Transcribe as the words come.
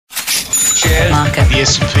market. The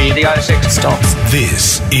S&P, the ASX Stocks.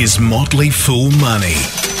 This is Motley Fool Money.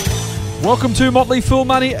 Welcome to Motley Fool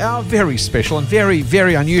Money, our very special and very,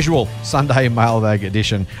 very unusual Sunday Mailbag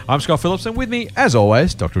edition. I'm Scott Phillips, and with me, as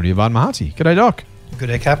always, Dr. Nivan Mahathi. G'day, Doc. Good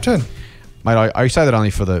day, Captain. Mate, I say that only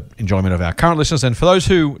for the enjoyment of our current listeners, and for those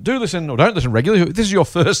who do listen or don't listen regularly, this is your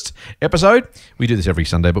first episode. We do this every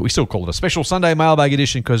Sunday, but we still call it a special Sunday Mailbag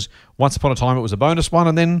edition because once upon a time it was a bonus one,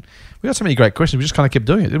 and then we got so many great questions, we just kind of kept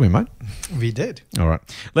doing it, didn't we, mate? We did. All right.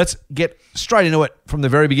 Let's get straight into it from the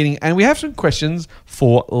very beginning, and we have some questions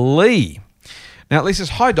for Lee. Now, Lee says,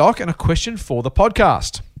 "Hi, Doc, and a question for the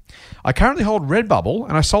podcast. I currently hold Redbubble,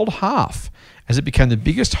 and I sold half as it became the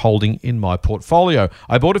biggest holding in my portfolio.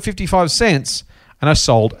 I bought at 55 cents and I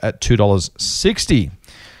sold at $2.60.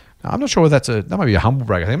 Now, I'm not sure whether that might be a humble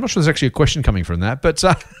brag. I'm not sure there's actually a question coming from that, but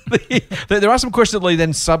there are some questions that Lee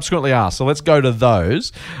then subsequently asked, so let's go to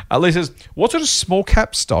those. Lee says, what sort of small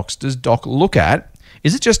cap stocks does Doc look at?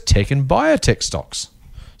 Is it just tech and biotech stocks?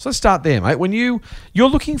 So let's start there, mate. When you're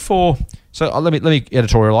looking for, so let me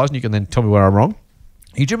editorialize and you can then tell me where I'm wrong.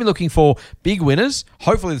 You're generally looking for big winners.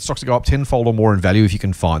 Hopefully the stocks will go up tenfold or more in value if you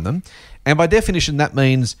can find them. And by definition, that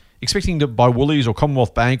means expecting to buy Woolies or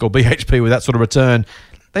Commonwealth Bank or BHP with that sort of return.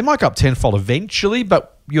 They might go up tenfold eventually,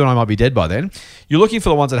 but you and I might be dead by then. You're looking for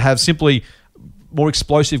the ones that have simply more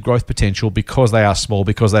explosive growth potential because they are small,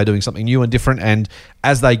 because they're doing something new and different. And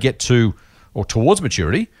as they get to or towards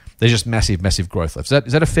maturity, there's just massive, massive growth left.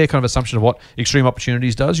 Is that a fair kind of assumption of what Extreme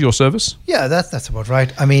Opportunities does, your service? Yeah, that's about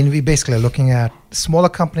right. I mean, we basically are looking at smaller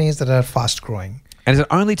companies that are fast growing. And is it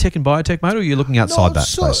only tech and biotech, mate, or are you looking outside that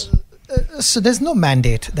space? So there's no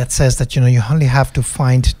mandate that says that, you only have to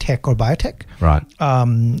find tech or biotech. Right.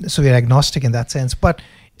 So we're agnostic in that sense. But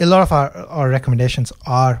a lot of our recommendations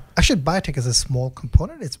are, actually biotech is a small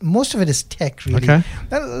component. Most of it is tech, really. Okay.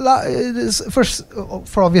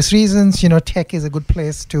 For obvious reasons, tech is a good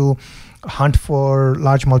place to hunt for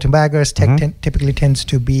large multi-baggers. Tech typically tends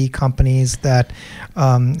to be companies that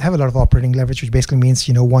have a lot of operating leverage, which basically means,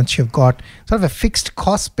 once you've got sort of a fixed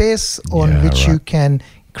cost base on which you can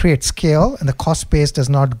create scale, and the cost base does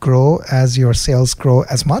not grow as your sales grow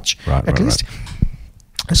as much, at least. Right.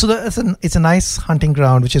 So it's a nice hunting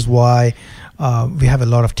ground, which is why we have a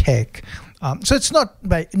lot of tech. So it's not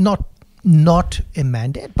a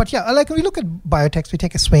mandate, but yeah, like when we look at biotechs, we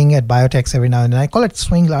take a swing at biotechs every now and then. I call it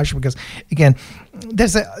swing large because, again,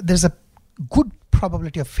 there's a good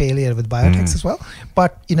probability of failure with biotechs as well.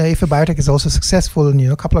 But if a biotech is also successful and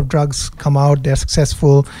a couple of drugs come out, they're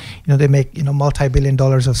successful, they make multi-billion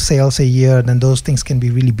dollars of sales a year, then those things can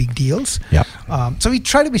be really big deals. Yeah. So we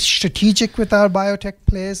try to be strategic with our biotech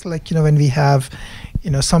plays. Like when we have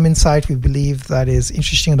some insight we believe that is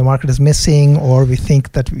interesting and the market is missing, or we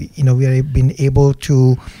think that we have been able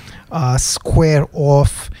to square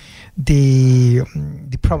off the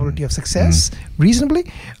probability of success reasonably.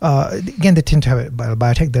 Again, they tend to have a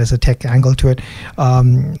biotech. There's a tech angle to it.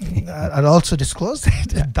 I'll also disclose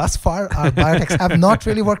that thus far our biotechs have not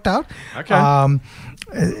really worked out. Okay.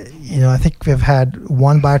 I think we've had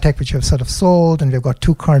one biotech which we have sort of sold, and we've got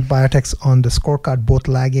two current biotechs on the scorecard, both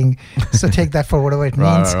lagging. So take that for whatever it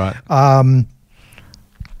means. Right.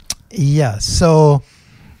 Yeah. So.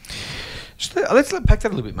 Let's unpack that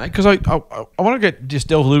a little bit, mate, because I want to just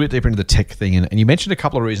delve a little bit deeper into the tech thing. And you mentioned a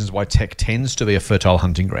couple of reasons why tech tends to be a fertile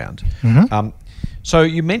hunting ground. So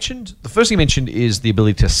the first thing you mentioned is the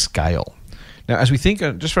ability to scale. Now, as we think,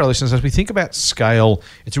 just for our listeners, as we think about scale,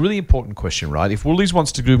 it's a really important question, right? If Woolies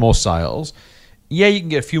wants to do more sales, yeah, you can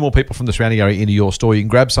get a few more people from the surrounding area into your store. You can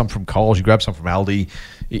grab some from Coles, you grab some from Aldi.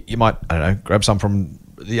 You might, grab some from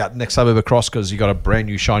the next suburb across because you got a brand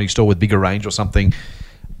new shiny store with bigger range or something.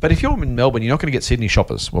 But if you're in Melbourne, you're not going to get Sydney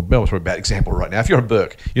shoppers. Well, Melbourne's probably a bad example right now. If you're in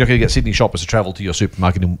Bourke, you're not going to get Sydney shoppers to travel to your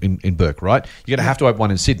supermarket in Bourke, right? You're going to have to open one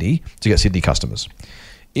in Sydney to get Sydney customers.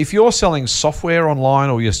 If you're selling software online,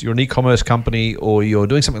 or you're an e-commerce company, or you're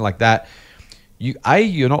doing something like that,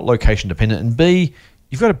 you're not location dependent, and B,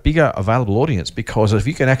 you've got a bigger available audience, because if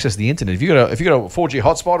you can access the internet, if you've got a 4G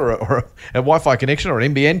hotspot or a Wi-Fi connection or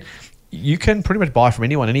an NBN, you can pretty much buy from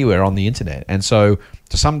anyone anywhere on the internet. And so,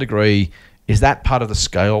 to some degree, is that part of the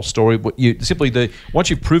scale story? Once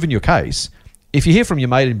you've proven your case, if you hear from your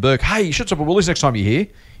mate in Bourke, hey, you should shop at Woolies next time you're here,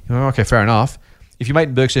 okay, fair enough. If your mate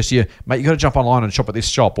in Bourke says to you, mate, you got to jump online and shop at this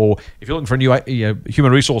shop, or if you're looking for a new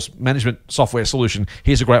human resource management software solution,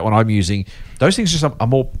 here's a great one I'm using. Those things just are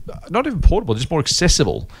more, not even portable, just more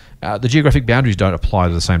accessible. The geographic boundaries don't apply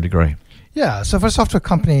to the same degree. Yeah, so for software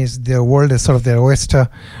companies, their world is sort of their oyster.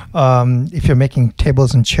 If you're making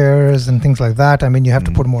tables and chairs and things like that, I mean, you have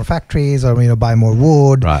to put more factories or buy more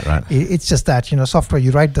wood. Right. It's just that software.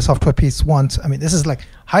 You write the software piece once. I mean, this is like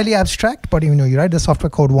highly abstract, but you write the software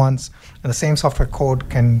code once, and the same software code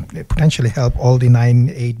can potentially help all the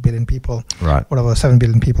 8 billion people, right? Whatever 7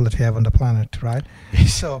 billion people that we have on the planet, right?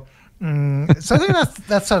 So. So I think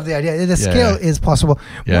that's sort of the idea. The scale is possible.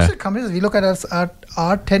 Most of the companies we look at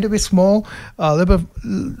are tend to be small. A little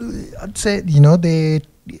bit, I'd say, they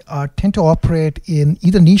tend to operate in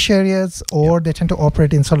either niche areas or they tend to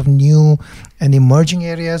operate in sort of new and emerging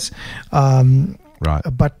areas. Right.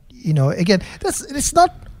 But again, it's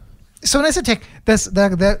not. So when I say tech,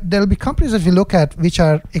 there'll be companies that we look at which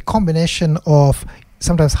are a combination of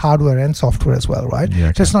sometimes hardware and software as well, right? Yeah,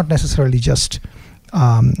 okay. So it's not necessarily just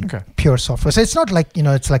pure software. So it's not like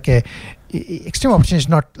it's like Extreme Opportunity is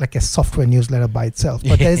not like a software newsletter by itself,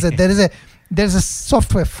 but there's a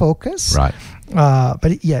software focus, right?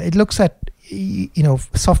 But it looks at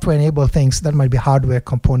software enabled things that might be hardware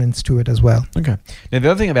components to it as well. Okay. Now the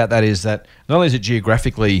other thing about that is that not only is it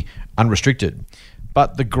geographically unrestricted,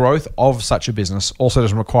 but the growth of such a business also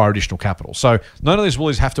doesn't require additional capital. So not only does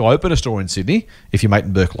Woolies have to open a store in Sydney, if your mate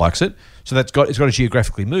in Burke likes it, so it's got to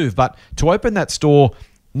geographically move, but to open that store,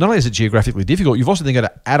 not only is it geographically difficult, you've also then got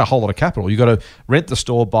to add a whole lot of capital. You've got to rent the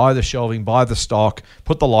store, buy the shelving, buy the stock,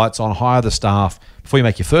 put the lights on, hire the staff before you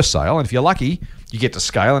make your first sale. And if you're lucky, you get to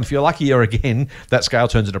scale. And if you're luckier again, that scale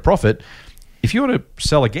turns into profit. If you want to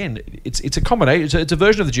sell again, it's a combination. It's a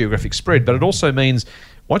version of the geographic spread, but it also means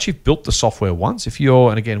once you've built the software once,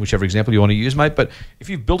 and again, whichever example you want to use, mate, but if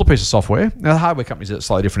you've built a piece of software, now the hardware companies are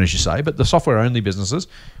slightly different, as you say, but the software-only businesses,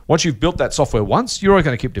 once you've built that software once, you're always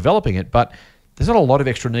going to keep developing it, but there's not a lot of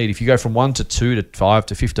extra need. If you go from 1 to 2 to 5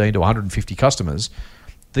 to 15 to 150 customers,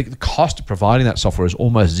 the cost of providing that software is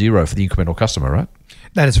almost zero for the incremental customer, right?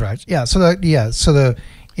 That is right. Yeah.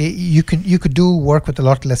 You could do work with a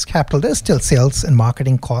lot less capital. There's still sales and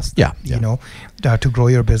marketing costs. To grow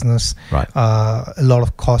your business. Right. A lot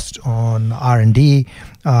of cost on R&D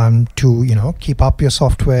to keep up your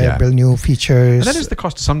software, build new features. And that is the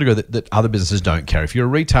cost to some degree that other businesses don't carry. If you're a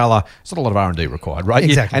retailer, it's not a lot of R&D required, right?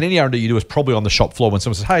 Exactly. And any R&D you do is probably on the shop floor when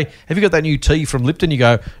someone says, "Hey, have you got that new tea from Lipton?" You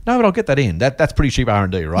go, "No, but I'll get that in." That's pretty cheap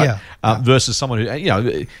R&D, right? Versus someone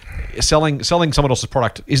who selling someone else's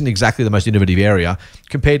product isn't exactly the most innovative area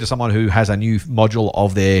compared to someone who has a new module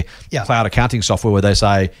of their cloud accounting software where they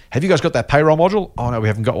say, "Have you guys got that payroll module?" "Oh no, we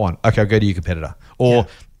haven't got one." "Okay, I'll go to your competitor." Or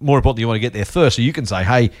more importantly, you want to get there first so you can say,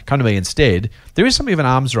 "Hey, come to me instead." There is something of an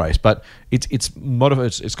arms race, but it's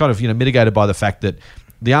kind of mitigated by the fact that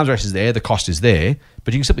the arms race is there, the cost is there,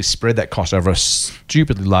 but you can simply spread that cost over a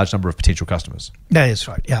stupidly large number of potential customers. That is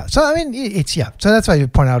right. Yeah. So I mean, So that's why you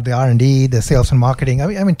point out the R&D, the sales and marketing.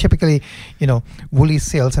 I mean, typically, Woolies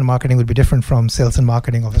sales and marketing would be different from sales and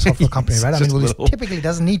marketing of a software company, right? I mean, Woolies typically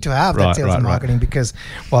doesn't need to have that sales and marketing because,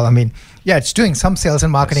 it's doing some sales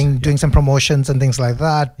and marketing, doing some promotions and things like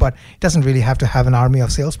that, but it doesn't really have to have an army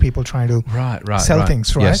of salespeople trying to sell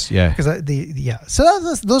things, right? Yes, yeah. Because So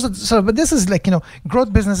those are sort of, but this is like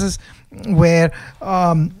growth businesses where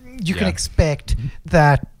you can expect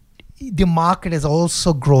that the market is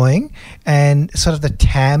also growing and sort of the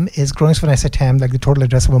TAM is growing. So when I say TAM, like the total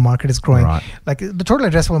addressable market is growing. Right. Like the total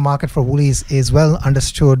addressable market for Woolies is well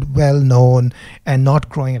understood, well known, and not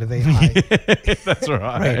growing at a very high. That's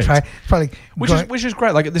right. Right. Probably which is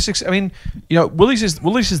great. Like this, I mean, Woolies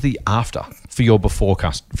is the after for your before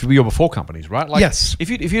companies, right? Like, yes. If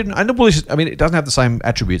you and Woolies, I mean, it doesn't have the same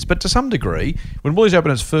attributes, but to some degree, when Woolies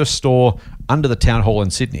opened its first store under the town hall in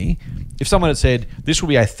Sydney, if someone had said this will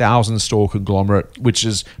be a 1,000-store conglomerate which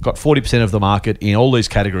has got 40% of the market in all these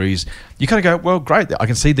categories, you kind of go, well, great, I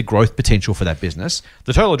can see the growth potential for that business.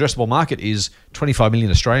 The total addressable market is 25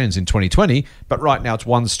 million Australians in 2020, but right now it's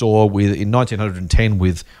one store in 1910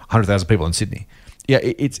 with 100,000 people in Sydney. Yeah,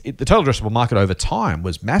 the total addressable market over time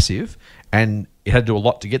was massive, and it had to do a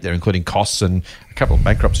lot to get there, including costs and a couple of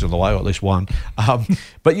bankruptcies on the way, or at least one.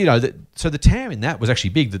 But so the TAM in that was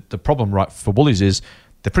actually big. The problem, right, for Woolies is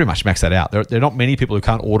they pretty much maxed that out. There are not many people who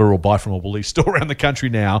can't order or buy from a Woolies store around the country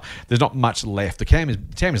now. There's not much left. The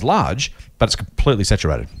TAM is large, but it's completely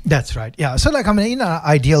saturated. That's right. Yeah. So in an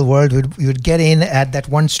ideal world, we would get in at that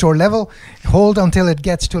one store level, hold until it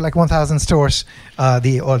gets to like 1,000 stores,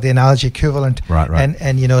 the analogy equivalent. Right.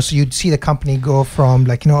 And so you'd see the company go from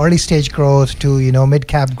early stage growth to mid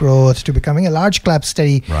cap growth to becoming a large cap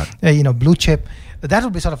steady, blue chip. that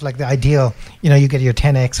would be sort of like the ideal. You get your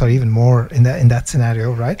 10x or even more in that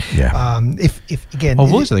scenario, right? Yeah. If again, well,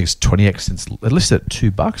 Woolies, I think it's 20x since it listed at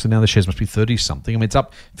 $2, and now the shares must be 30 something. I mean, it's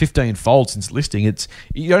up 15-fold since listing.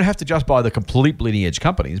 You don't have to just buy the complete bleeding edge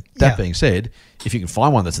companies. That being said, if you can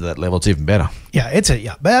find one that's at that level, it's even better. Yeah,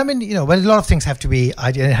 but I mean, but a lot of things have to be.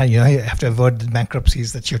 You have to avoid the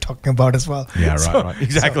bankruptcies that you're talking about as well. Yeah, right,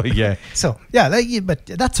 exactly. But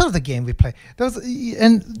that's sort of the game we play. Was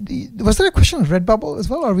there a question on Redbubble as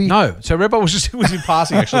well? Or No. So Redbubble was in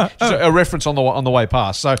passing actually, just a reference on the way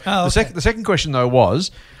past. So the second question though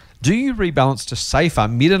was, do you rebalance to safer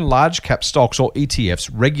mid and large cap stocks or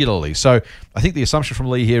ETFs regularly? So I think the assumption from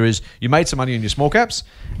Lee here is you made some money on your small caps.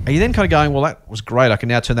 Are you then kind of going, well, that was great, I can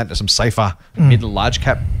now turn that into some safer mid and large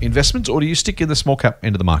cap investments, or do you stick in the small cap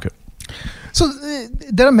end of the market? So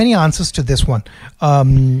there are many answers to this one.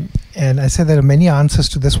 And I say there are many answers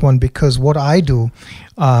to this one because what I do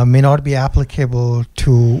may not be applicable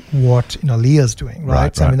to what Lee is doing,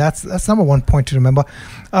 right? So, I mean, that's number one point to remember.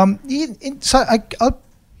 So I'll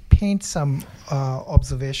paint some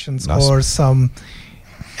observations or some,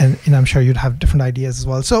 and I'm sure you'd have different ideas as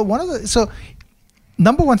well. So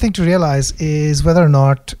number one thing to realize is whether or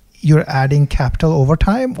not you're adding capital over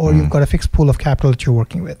time or you've got a fixed pool of capital that you're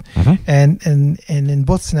working with. And in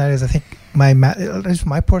both scenarios, I think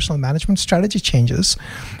my personal management strategy changes.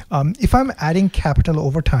 If I'm adding capital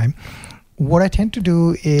over time, what I tend to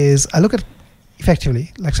do is I look at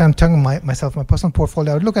effectively, like so I'm telling myself, my personal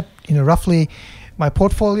portfolio, I would look at roughly my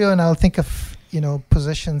portfolio and I'll think of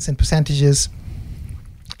positions and percentages.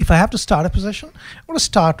 If I have to start a position, I want to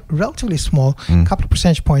start relatively small, a couple of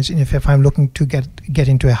percentage points. If I'm looking to get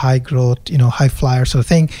into a high growth, high flyer sort of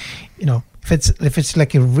thing, if it's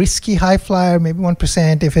like a risky high flyer, maybe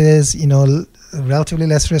 1%. If it is, relatively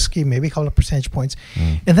less risky, maybe a couple of percentage points,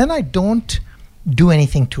 and then I don't do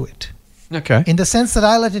anything to it. Okay. In the sense that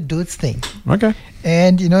I let it do its thing. Okay.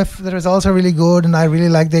 And if the results are really good and I really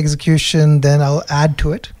like the execution, then I'll add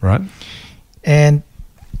to it. Right. And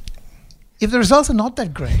if the results are not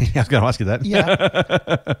that great, I was going to ask you that.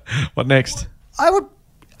 Yeah. What next?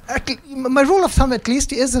 My rule of thumb at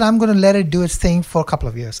least is that I'm going to let it do its thing for a couple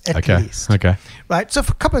of years at least. Okay. Right. So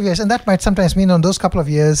for a couple of years, and that might sometimes mean on those couple of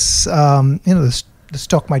years, the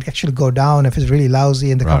stock might actually go down if it's really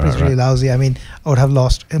lousy and the company's really lousy. I mean, I would have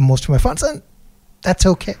lost most of my funds, and that's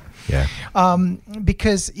okay. Yeah.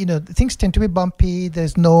 Because things tend to be bumpy.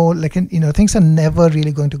 There's no things are never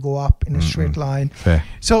really going to go up in a straight line. Fair.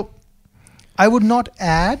 So I would not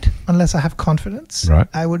add unless I have confidence. Right.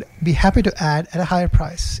 I would be happy to add at a higher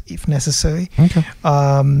price if necessary. Okay.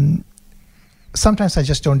 Sometimes I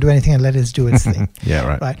just don't do anything and let it do its thing. Yeah,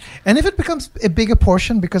 right. Right. And if it becomes a bigger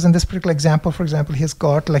portion, because in this particular example, for example, he's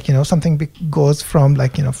got something goes from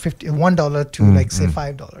 $1 to say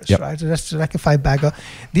 $5, right? So that's like a 5-bagger.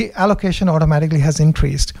 The allocation automatically has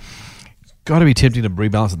increased. Got to be tempting to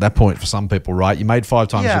rebalance at that point for some people, right? You made 5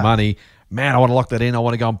 times your money. Man, I want to lock that in. I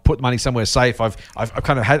want to go and put the money somewhere safe. I've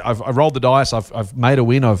rolled the dice. I've made a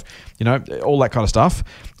win. I've all that kind of stuff.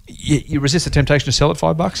 You resist the temptation to sell at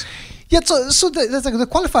 $5. Yeah. So the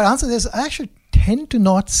qualified answer is I actually tend to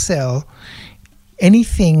not sell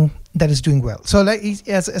anything that is doing well. So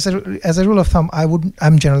as a rule of thumb,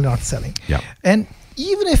 I'm generally not selling. Yeah. And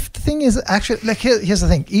even if the thing is actually here's the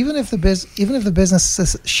thing, even if the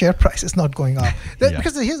business's share price is not going up,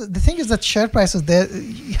 because the thing is that share prices they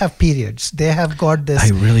have periods. They have got this.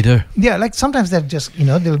 They really do. Yeah, like sometimes they're just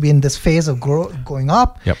they'll be in this phase of going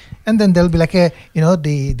up. Yep. And then there'll be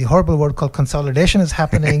the horrible word called consolidation is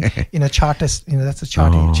happening. Chartist that's a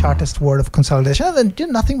chartist word of consolidation. And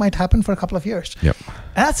then nothing might happen for a couple of years. Yep.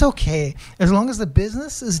 And that's okay as long as the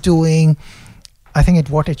business is doing, I think,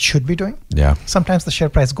 what it should be doing. Yeah. Sometimes the share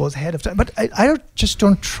price goes ahead of time, but I just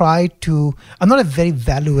don't try to. I'm not a very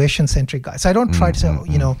valuation centric guy, so I don't try to say,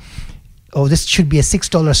 this should be a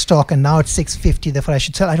 $6 stock and now it's $6.50, therefore I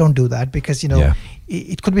should sell. I don't do that because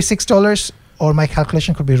it could be $6 or my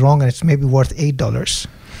calculation could be wrong and it's maybe worth $8,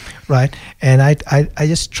 right? And I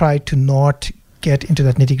just try to not get into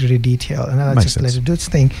that nitty gritty detail, and I just let it do its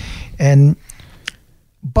thing,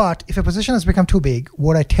 But if a position has become too big,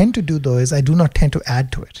 what I tend to do though is I do not tend to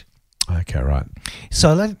add to it. Okay, right.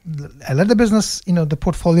 So I let the business, the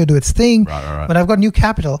portfolio do its thing. Right. When I've got new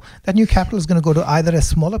capital, that new capital is going to go to either a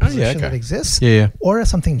smaller position that exists or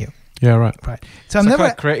something new. Yeah, right. Right. So I'm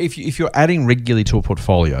never. If you're adding regularly to a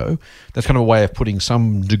portfolio, that's kind of a way of putting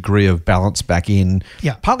some degree of balance back in.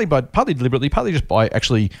 Yeah. Partly deliberately, partly just by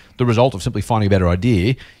actually the result of simply finding a better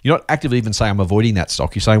idea. You're not actively even saying I'm avoiding that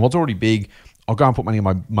stock. You're saying, well, it's already big. I'll go and put money in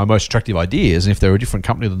my most attractive ideas. And if they're a different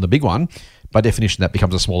company than the big one, by definition, that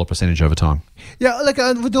becomes a smaller percentage over time. Yeah, like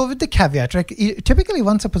with the caveat, right? Typically,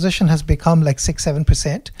 once a position has become like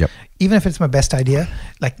 6-7%, even if it's my best idea,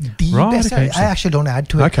 like the best idea, I actually don't add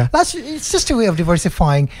to it. Okay. It's just a way of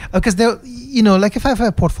diversifying because like if I have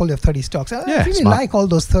a portfolio of 30 stocks, I really like all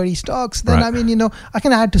those 30 stocks, then I mean, I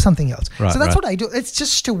can add to something else. So that's what I do. It's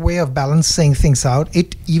just a way of balancing things out.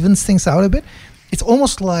 It evens things out a bit. It's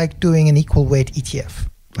almost like doing an equal weight ETF.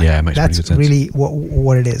 It makes that's pretty good sense. really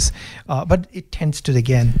what it is, but it tends to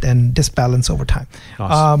then disbalance over time.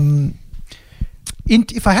 Nice.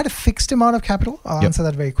 If I had a fixed amount of capital, I'll answer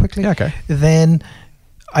that very quickly. Yeah, okay. Then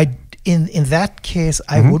in that case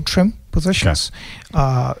I would trim positions,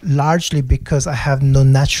 largely because I have no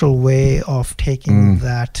natural way of taking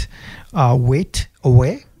that weight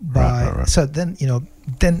away. So then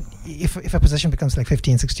then if a position becomes like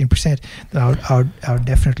 15-16%, then I would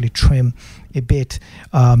definitely trim a bit,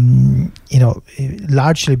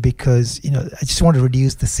 largely because I just want to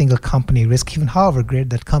reduce the single company risk. Even however great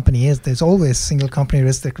that company is, there's always single company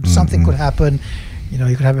risk. Something could happen.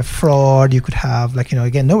 You could have a fraud. You could have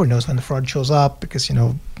again, nobody knows when the fraud shows up because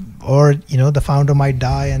or the founder might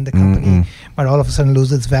die and the company might all of a sudden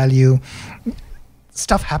lose its value.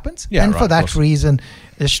 Stuff happens, and for that reason,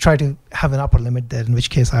 just try to have an upper limit there. In which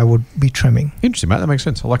case, I would be trimming. Interesting, mate. That makes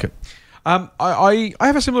sense. I like it. I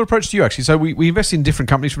have a similar approach to you, actually. So we invest in different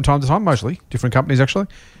companies from time to time, mostly different companies, actually.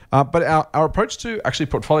 But our approach to actually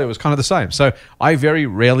portfolio is kind of the same. So I very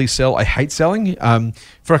rarely sell. I hate selling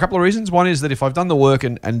for a couple of reasons. One is that if I've done the work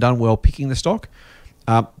and done well picking the stock,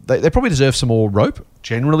 they probably deserve some more rope,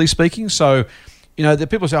 generally speaking. So the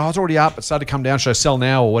people say, it's already up, it started to come down, should I sell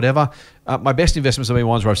now or whatever? My best investments have been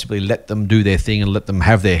ones where I've simply let them do their thing and let them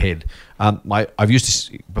have their head. I've used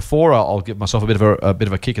this before. I'll give myself a bit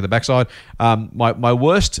of a kick in the backside. My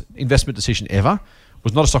worst investment decision ever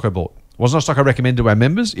was not a stock I bought. It wasn't a stock I recommended to our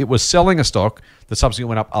members. It was selling a stock that subsequently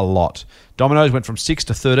went up a lot. Domino's went from 6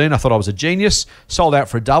 to 13. I thought I was a genius. Sold out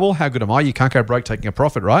for a double. How good am I? You can't go broke taking a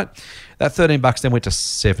profit, right? That $13 then went to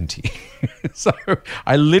 70. So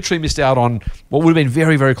I literally missed out on what would have been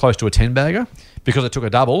very, very close to a 10-bagger because I took a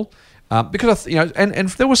double. Because and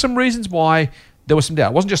there were some reasons why there was some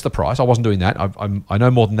doubt. It wasn't just the price. I wasn't doing that. I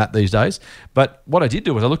know more than that these days. But what I did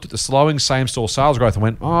do was I looked at the slowing same-store sales growth and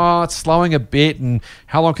went, it's slowing a bit, and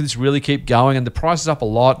how long can this really keep going? And the price is up a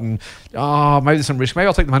lot, and maybe there's some risk. Maybe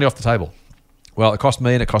I'll take the money off the table. Well, it cost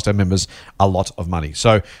me and it cost our members a lot of money.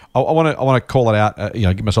 So I want to call it out,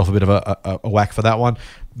 give myself a bit of a whack for that one.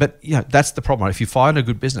 But that's the problem. Right? If you find a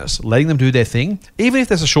good business, letting them do their thing, even if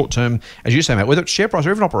there's a short term, as you say, Matt, whether it's share price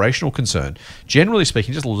or even operational concern, generally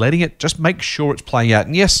speaking, just letting it, just make sure it's playing out.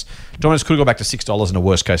 And yes, Domino's could go back to $6 in a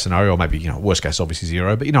worst case scenario, or maybe worst case obviously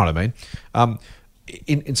zero, but you know what I mean.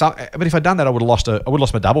 But if I'd done that, I would have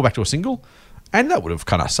lost my double back to a single, and that would have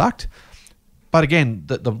kind of sucked. But again,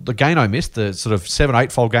 the gain I missed, the sort of 7 or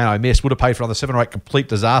 8-fold gain I missed, would have paid for another 7 or 8 complete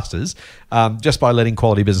disasters just by letting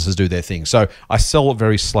quality businesses do their thing. So I sell it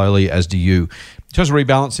very slowly, as do you. In terms of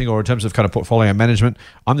rebalancing or in terms of kind of portfolio management,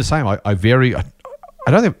 I'm the same. I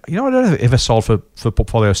don't think, I don't have ever sold for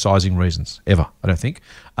portfolio sizing reasons, ever, I don't think.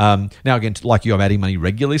 Now, again, like you, I'm adding money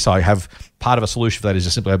regularly, so I have part of a solution for that is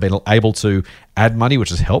just simply I've been able to add money, which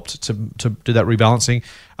has helped to do that rebalancing.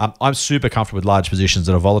 I'm super comfortable with large positions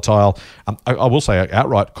that are volatile. I will say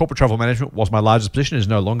outright, corporate travel management was my largest position. It is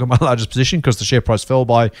no longer my largest position because the share price fell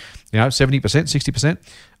by 70%,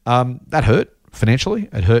 60%. That hurt financially.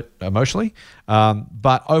 It hurt emotionally.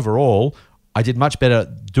 But overall, I did much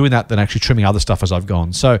better doing that than actually trimming other stuff as I've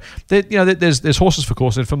gone. So there's horses for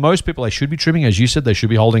courses. And for most people, they should be trimming. As you said, they should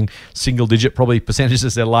be holding single-digit probably percentages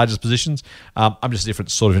as their largest positions. I'm just a different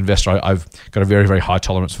sort of investor. I've got a very, very high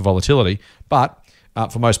tolerance for volatility. But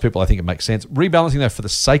for most people, I think it makes sense. Rebalancing that for the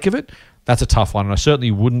sake of it, that's a tough one. And I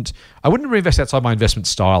certainly wouldn't reinvest outside my investment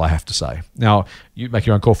style, I have to say. Now, you make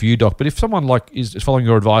your own call for you, Doc. But if someone is following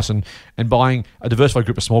your advice and buying a diversified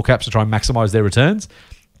group of small caps to try and maximize their returns,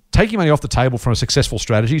 taking money off the table from a successful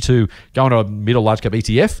strategy to go into a mid or large cap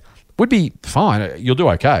ETF would be fine. You'll do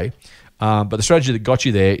okay. But the strategy that got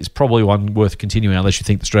you there is probably one worth continuing unless you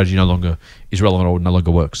think the strategy no longer is relevant or no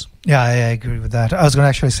longer works. Yeah, I agree with that. I was going to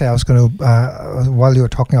actually say, while you were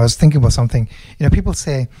talking, I was thinking about something. People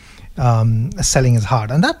say selling is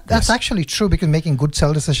hard. And that's actually true because making good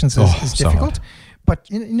sell decisions is difficult. So but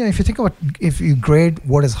if you think about, if you grade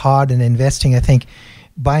what is hard in investing, I think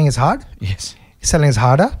buying is hard. Yes. selling is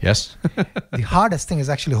harder. Yes. The hardest thing is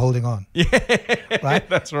actually holding on. Yeah. Right?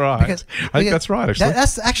 That's right. Because I think that's right, actually.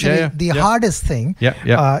 That's actually the hardest thing.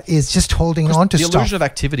 Is just holding on to the stuff. The illusion of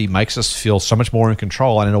activity makes us feel so much more in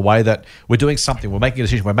control, and in a way that we're doing something, we're making a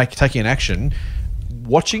decision, we're taking an action.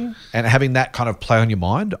 Watching and having that kind of play on your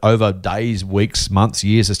mind over days, weeks, months,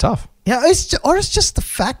 years is tough. Yeah, it's just the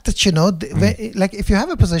fact that like if you have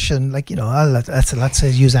a position, like let's say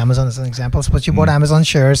use Amazon as an example. Suppose you bought Amazon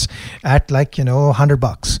shares at like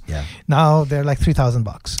 $100. Yeah. Now they're like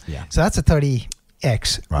 $3,000. Yeah. So that's a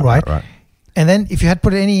 30x, right? And then if you had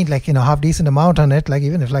put any half decent amount on it, like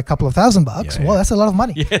even if like a couple of $1,000, well, that's a lot of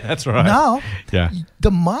money. Yeah, that's right. Now,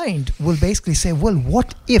 the mind will basically say, well,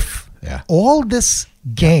 what if all this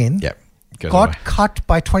gain got cut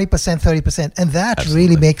by 20%, 30%, and that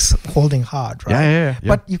really makes holding hard, right? Yeah.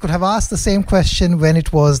 But you could have asked the same question when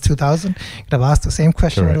it was 2,000. You could have asked the same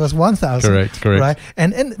question when it was 1,000. Correct. Right?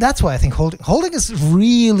 And that's why I think holding is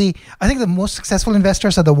really, I think the most successful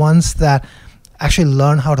investors are the ones that actually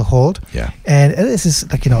learn how to hold. Yeah. And this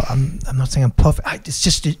is like, I'm not saying I'm perfect. It's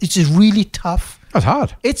just really tough. That's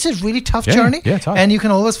hard. It's a really tough journey. Yeah, it's hard. And you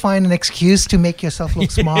can always find an excuse to make yourself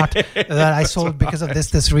look smart that I sold because of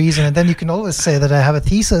this reason. And then you can always say that I have a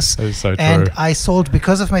thesis and I sold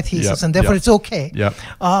because of my thesis and therefore it's okay. Yeah.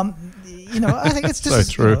 I think it's just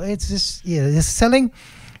so true. It's just this selling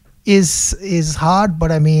is hard,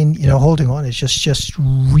 but I mean, holding on is just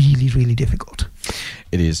really, really difficult.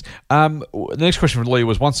 It is. The next question from Lee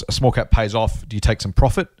was, once a small cap pays off, do you take some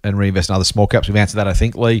profit and reinvest in other small caps? We've answered that, I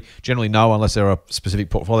think, Lee. Generally, no, unless there are specific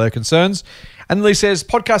portfolio concerns. And Lee says,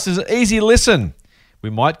 podcast is an easy listen. We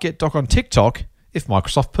might get Doc on TikTok if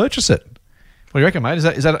Microsoft purchase it. What do you reckon, mate?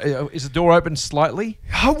 Is the door open slightly?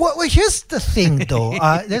 Well, here's the thing, though.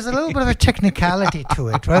 There's a little bit of a technicality to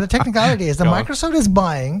it, right? The technicality is that Microsoft is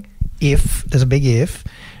buying, there's a big if,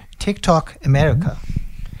 TikTok America.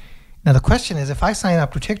 Now, the question is, if I sign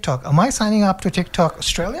up to TikTok, am I signing up to TikTok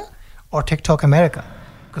Australia or TikTok America?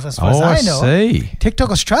 Because as far as I know, TikTok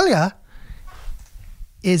Australia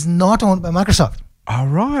is not owned by Microsoft. All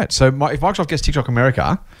right. So if Microsoft gets TikTok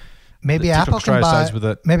America, maybe Apple can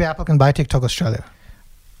buy TikTok Australia.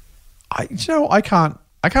 I can't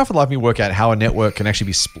for the life of me work out how a network can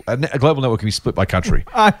actually be a global network can be split by country.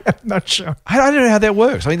 I'm not sure. I don't know how that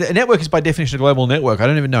works. I mean, a network is by definition a global network. I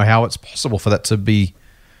don't even know how it's possible for that to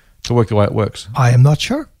work the way it works. I am not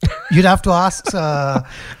sure. You'd have to ask, Satya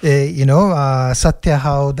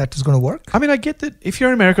how that is going to work. I mean, I get that if you're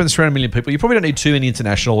in America and there's 300 million people, you probably don't need too many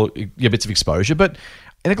international bits of exposure. But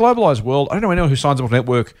in a globalized world, I don't know anyone who signs up to a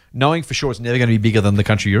network knowing for sure it's never going to be bigger than the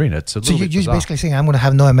country you're in. It's a little bit bizarre. Basically saying I'm going to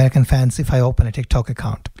have no American fans if I open a TikTok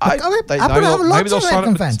account. Apple have lots of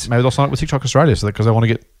American fans. Maybe they'll sign up with TikTok Australia because they want to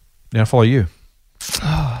get follow you.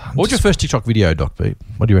 What's your first TikTok video, Doc Pete?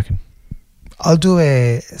 What do you reckon? I'll do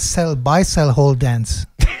a buy, sell, hold dance.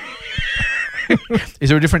 Is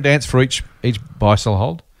there a different dance for each buy, sell,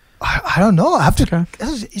 hold? I don't know. I have to. Okay.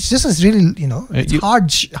 It's really, it's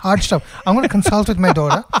hard stuff. I'm going to consult with my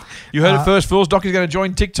daughter. You heard it first, fools. Doc is going to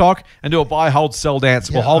join TikTok and do a buy, hold, sell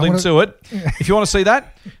dance. We'll hold him to it. If you want to see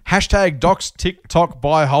that, hashtag Doc's TikTok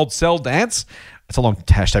buy, hold, sell dance. It's a long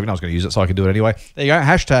hashtag, but I was going to use it, so I can do it anyway. There you go.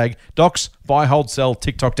 Hashtag Doc's buy, hold, sell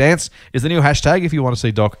TikTok dance is the new hashtag if you want to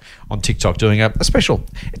see Doc on TikTok doing a special.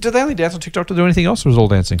 Do they only dance on TikTok to do anything else, or is it all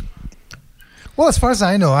dancing? Well, as far as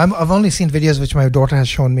I know, I've only seen videos which my daughter has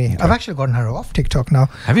shown me. Okay. I've actually gotten her off TikTok now.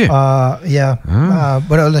 Have you? Yeah.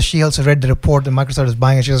 But she also read the report that Microsoft is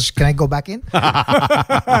buying, and she goes, "Can I go back in?"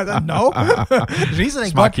 I said, no.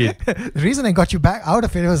 The reason I got you back out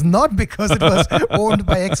of it was not because it was owned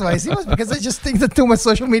by XYZ. It was because I just think that too much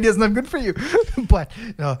social media is not good for you. But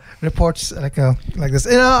reports like this,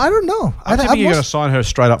 I don't know. I think you're going to sign her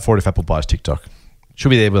straight up for it if Apple buys TikTok. She'll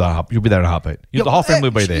be there you'll be there in a heartbeat. The whole family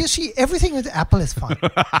will be there. You see, everything with Apple is fine.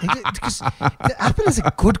 Because Apple is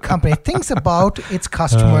a good company. It thinks about its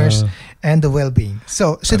customers and the well-being.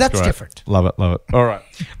 So that's different. Love it. All right.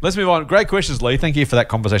 Let's move on. Great questions, Lee. Thank you for that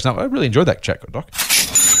conversation. I really enjoyed that chat, Doc.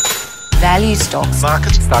 Value stocks.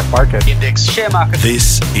 Market. Stock market. Index. Share market.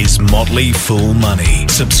 This is Motley Fool Money.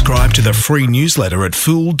 Subscribe to the free newsletter at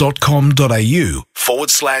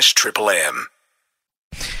fool.com.au/MMM.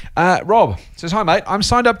 Rob says, "Hi, mate. I'm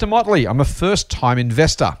signed up to Motley. I'm a first-time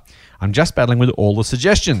investor. I'm just battling with all the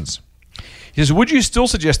suggestions." He says, "Would you still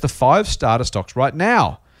suggest the 5 starter stocks right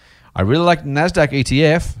now? I really like NASDAQ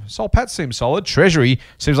ETF. Sol Pat seems solid. Treasury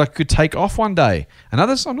seems like it could take off one day. And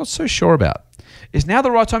others I'm not so sure about. Is now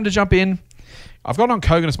the right time to jump in? I've got on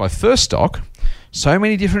Kogan as my first stock. So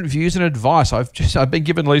many different views and advice I've been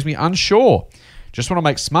given leaves me unsure. Just want to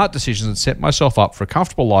make smart decisions and set myself up for a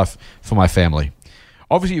comfortable life for my family.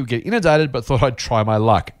 Obviously, you get inundated, but thought I'd try my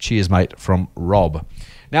luck. Cheers, mate, from Rob.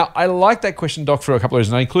 Now, I like that question, Doc, for a couple of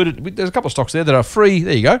reasons. I included, there's a couple of stocks there that are free.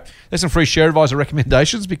 There you go. There's some free Share Advisor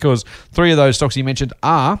recommendations because 3 of those stocks you mentioned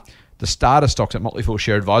are the starter stocks at Motley Fool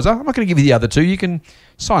Share Advisor. I'm not going to give you the other 2. You can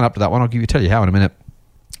sign up to that one. I'll tell you how in a minute.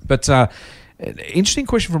 But interesting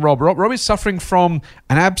question from Rob. Rob is suffering from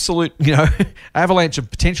an absolute, avalanche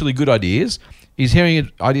of potentially good ideas. He's hearing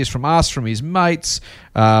ideas from us, from his mates,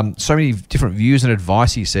 so many different views and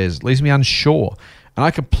advice, he says, leaves me unsure. And I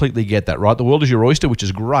completely get that, right? The world is your oyster, which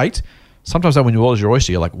is great. Sometimes when the world is your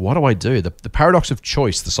oyster, you're like, what do I do? The paradox of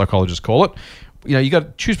choice, the psychologists call it. You got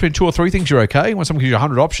to choose between 2 or 3 things you're okay. When someone gives you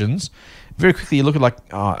 100 options, very quickly you look at like,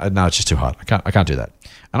 oh, no, it's just too hard. I can't do that.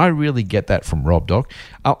 And I really get that from Rob, Doc.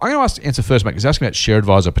 I'm going to answer first, mate, because asking about Share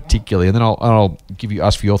Advisor particularly, and then I'll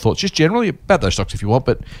ask for your thoughts, just generally about those stocks if you want,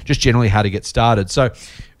 but just generally how to get started. So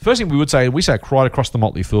first thing we say right across the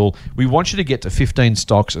Motley Fool, we want you to get to 15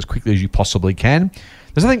 stocks as quickly as you possibly can.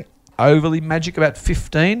 There's nothing overly magic about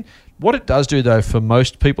 15. What it does do, though, for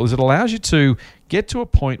most people is it allows you to get to a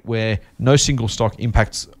point where no single stock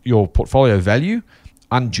impacts your portfolio value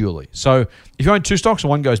unduly. So if you own 2 stocks and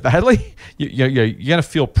one goes badly, you're going to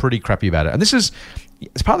feel pretty crappy about it. And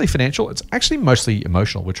it's partly financial. It's actually mostly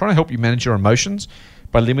emotional. We're trying to help you manage your emotions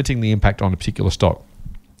by limiting the impact on a particular stock.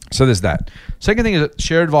 So there's that. Second thing is at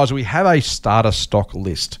Share Advisor, we have a starter stock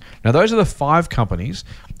list. Now, those are the 5 companies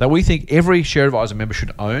that we think every Share Advisor member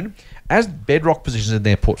should own as bedrock positions in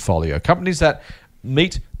their portfolio. Companies that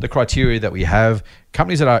meet the criteria that we have,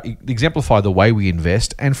 companies that exemplify the way we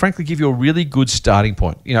invest, and frankly give you a really good starting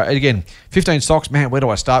point. Again, 15 stocks, man, where do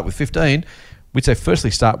I start with 15? We'd say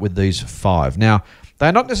firstly start with these 5. Now,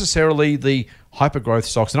 they're not necessarily the hyper-growth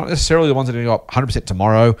stocks. They're not necessarily the ones that are going to go up 100%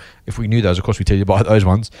 tomorrow. If we knew those, of course, we'd tell you to buy those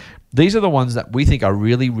ones. These are the ones that we think are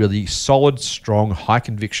really, really solid, strong,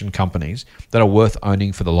 high-conviction companies that are worth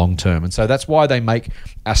owning for the long term. And so that's why they make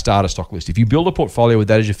our starter stock list. If you build a portfolio with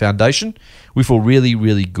that as your foundation, we feel really,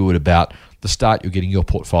 really good about the start you're getting your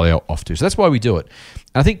portfolio off to. So that's why we do it.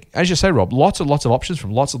 And I think, as you say, Rob, lots and lots of options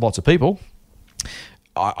from lots and lots of people.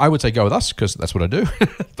 I would say go with us because that's what I do.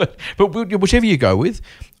 but whichever you go with,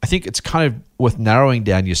 I think it's kind of worth narrowing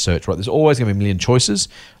down your search, right? There's always going to be a million choices.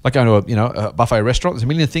 Like going to a buffet restaurant, there's a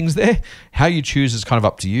million things there. How you choose is kind of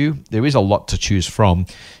up to you. There is a lot to choose from.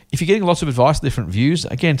 If you're getting lots of advice, different views,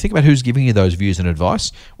 again, think about who's giving you those views and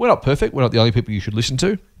advice. We're not perfect. We're not the only people you should listen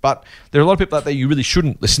to, but there are a lot of people out there you really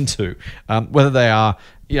shouldn't listen to, whether they are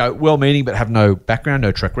well-meaning but have no background,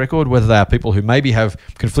 no track record, whether they are people who maybe have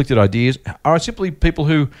conflicted ideas, or simply people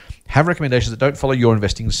who have recommendations that don't follow your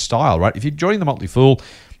investing style, right? If you're joining the Motley Fool,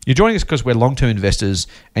 you're joining us because we're long-term investors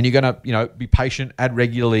and you're going to, be patient, add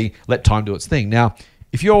regularly, let time do its thing. Now,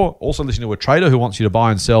 if you're also listening to a trader who wants you to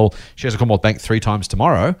buy and sell shares of Commonwealth Bank 3 times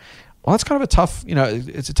tomorrow, well, that's kind of a tough,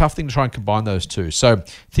 it's a tough thing to try and combine those two. So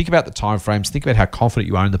think about the time frames. Think about how confident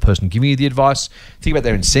you are in the person giving you the advice. Think about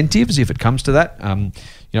their incentives if it comes to that.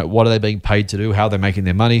 What are they being paid to do? How are they making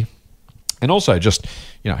their money? And also just,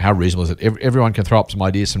 how reasonable is it? Everyone can throw up some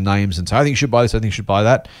ideas, some names, and say, I think you should buy this, I think you should buy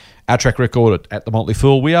that. Our track record at the Motley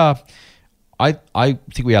Fool, I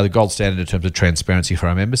think we are the gold standard in terms of transparency for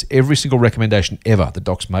our members. Every single recommendation ever that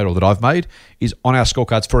Doc's made or that I've made is on our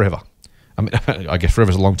scorecards forever. I mean, I guess forever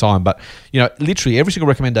is a long time, but literally every single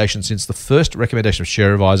recommendation since the first recommendation of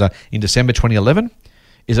Share Advisor in December 2011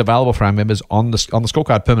 is available for our members on the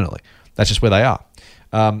scorecard permanently. That's just where they are.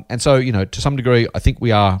 And so, to some degree, I think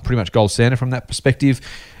we are pretty much gold standard from that perspective,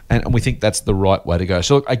 and we think that's the right way to go.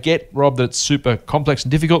 So look, I get, Rob, that it's super complex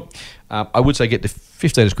and difficult. I would say get to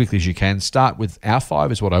 15 as quickly as you can. Start with our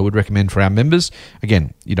 5 is what I would recommend for our members.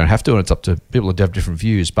 Again, you don't have to, and it's up to people that have different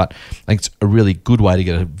views, but I think it's a really good way to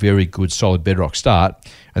get a very good, solid bedrock start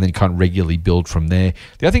and then kind of regularly build from there.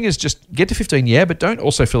 The other thing is just get to 15, but don't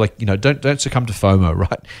also feel like, don't succumb to FOMO,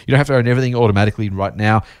 right? You don't have to own everything automatically right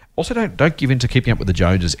now. Also, don't give in to keeping up with the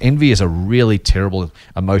Joneses. Envy is a really terrible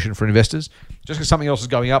emotion for investors. Just because something else is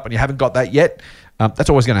going up and you haven't got that yet, that's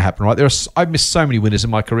always going to happen, right? I've missed so many winners in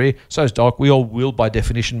my career. So has Doc. We all will, by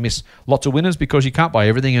definition, miss lots of winners because you can't buy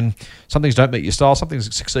everything, and some things don't meet your style. Some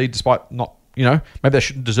things succeed despite not, maybe they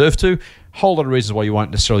shouldn't deserve to. Whole lot of reasons why you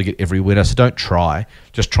won't necessarily get every winner. So don't try.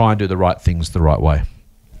 Just try and do the right things the right way.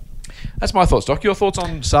 That's my thoughts, Doc. Your thoughts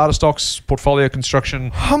on starter stocks, portfolio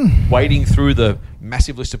construction, wading through the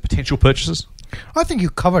massive list of potential purchases? I think you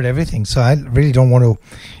covered everything, so I really don't want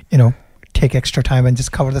to, take extra time and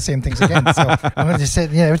just cover the same things again. So I'm going to just say,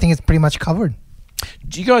 everything is pretty much covered.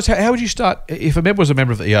 Do you guys? How would you start? If a member was a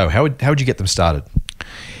member of the EO, how would you get them started?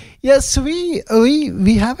 Yes, so we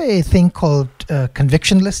have a thing called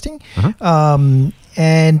conviction listing,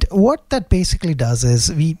 and what that basically does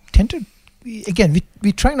is we tend to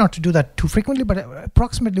we try not to do that too frequently, but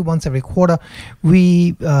approximately once every quarter,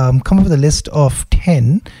 we come up with a list of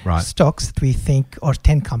 10 stocks that we think, or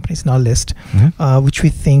 10 companies in our list, which we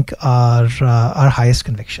think are our highest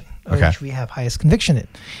conviction, which we have highest conviction in.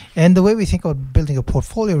 And the way we think about building a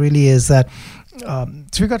portfolio really is that,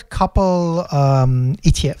 so we got a couple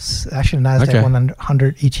ETFs, actually NASDAQ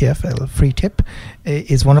 100 ETF, free tip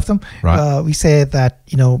is one of them. We say that,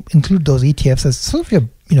 include those ETFs as sort of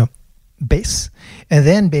your, base, and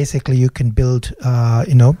then basically you can build,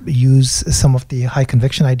 use some of the high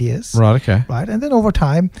conviction ideas. Right. And then over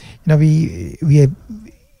time, we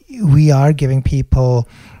are giving people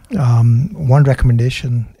one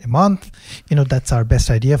recommendation a month. That's our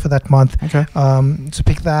best idea for that month. So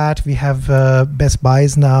pick that. We have best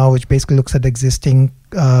buys now, which basically looks at existing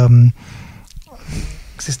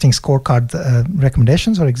scorecard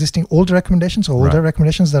recommendations, or existing older recommendations, or older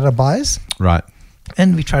recommendations that are buys.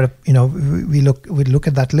 And we try to, we look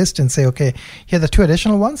at that list and say, okay, here are the 2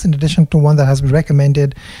 additional ones, in addition to one that has been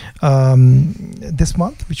recommended this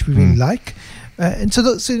month, which we really like. And so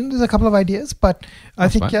there's a couple of ideas, but I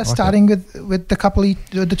think starting with the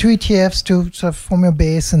 2 ETFs to sort of form your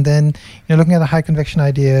base, and then looking at the high conviction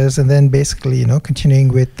ideas, and then basically continuing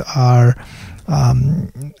with our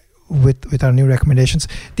with our new recommendations.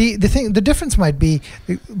 The difference might be,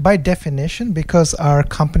 by definition, because our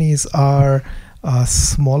companies are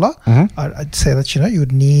smaller. I'd say that you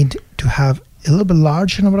would need to have a little bit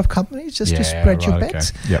larger number of companies just to spread your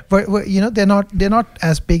bets. But they're not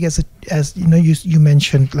as big as you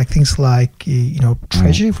mentioned, like things like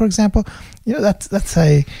Treasury, for example. That's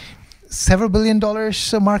a several $1 billion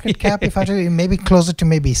market cap. If I tell you, maybe closer to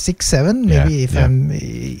maybe 6-7,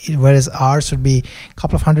 maybe whereas ours would be a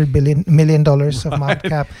couple of $100 million of market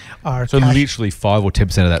cap. So literally 5 or 10%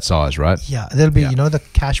 of that size, right? Yeah, there'll be the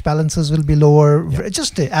cash balances will be lower,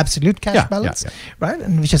 just the absolute cash balance, right?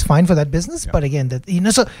 And which is fine for that business. But again, that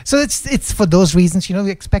so it's for those reasons.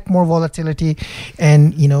 We expect more volatility,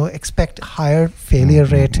 and expect higher failure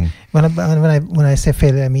rate. When I say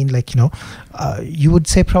failure, I mean you would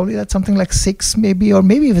say probably that something like 6, maybe, or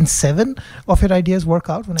maybe even 7 of your ideas work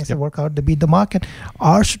out. When I say work out, they beat the market.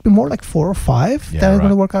 Ours should be more like 4 or 5 that are going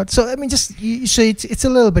to work out. So I mean, so it's a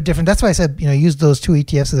little bit different. That's why I said use those 2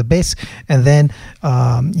 ETFs as a base, and then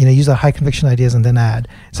use our high conviction ideas, and then add.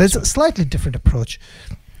 So it's a slightly different approach.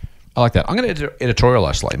 I like that. I'm going to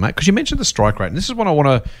editorialize slightly, mate, because you mentioned the strike rate, and this is what I want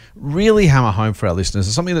to really hammer home for our listeners.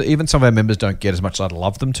 It's something that even some of our members don't get as much as I'd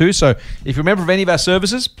love them to. So if you're a member of any of our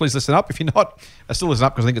services, please listen up. If you're not, still listen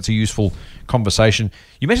up, because I think it's a useful conversation.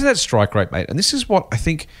 You mentioned that strike rate, mate, and this is what I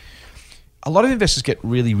think a lot of investors get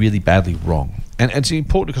really, really badly wrong. And it's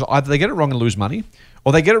important because either they get it wrong and lose money,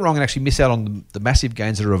 or they get it wrong and actually miss out on the massive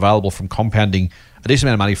gains that are available from compounding a decent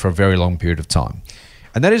amount of money for a very long period of time.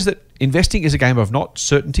 And that is that investing is a game of not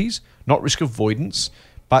certainties, not risk avoidance,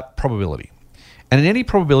 but probability. And in any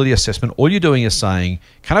probability assessment, all you're doing is saying,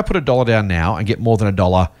 can I put $1 down now and get more than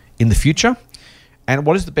 $1 in the future? And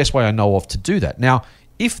what is the best way I know of to do that? Now,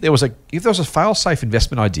 if there was a fail-safe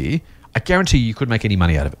investment idea, I guarantee you could make any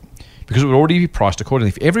money out of it, because it would already be priced accordingly.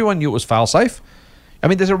 If everyone knew it was fail-safe, I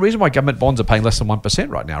mean, there's a reason why government bonds are paying less than 1%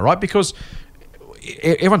 right now, right? Because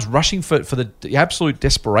everyone's rushing for the absolute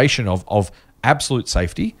desperation of absolute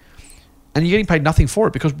safety, and you're getting paid nothing for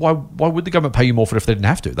it, because why would the government pay you more for it if they didn't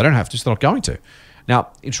have to? They don't have to, so they're not going to.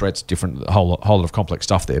 Now, interest rates different, a whole lot of complex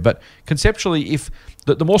stuff there, but conceptually, if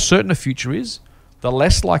the more certain a future is, the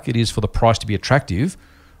less likely it is for the price to be attractive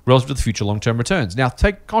relative to the future long-term returns. Now,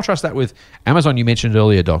 contrast that with Amazon you mentioned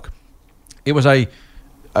earlier, Doc. It was a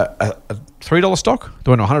 $3 stock,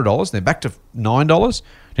 they went to $100, then back to $9,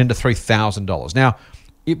 then to $3,000. Now,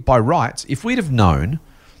 by rights, if we'd have known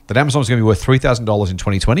that Amazon was going to be worth $3,000 in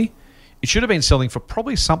 2020, it should have been selling for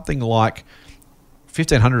probably something like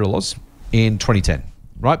 $1,500 in 2010,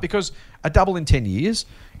 right? Because a double in 10 years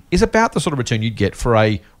is about the sort of return you'd get for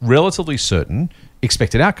a relatively certain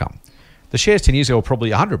expected outcome. The shares 10 years ago were probably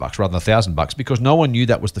 $100 rather than $1,000, because no one knew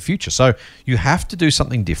that was the future. So you have to do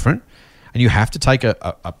something different, and you have to take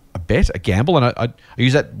a bet, a gamble, and I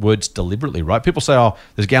use that words deliberately, right? People say, oh,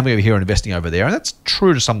 there's gambling over here and investing over there, and that's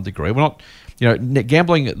true to some degree. We're not,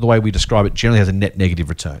 gambling, the way we describe it, generally has a net negative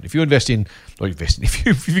return. If you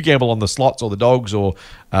if you gamble on the slots or the dogs or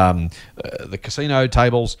the casino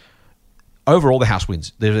tables, overall the house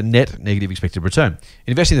wins. There's a net negative expected return.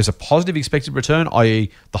 Investing, there's a positive expected return,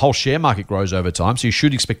 i.e. the whole share market grows over time, so you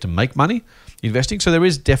should expect to make money investing. So there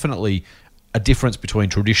is definitely a difference between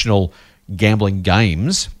traditional gambling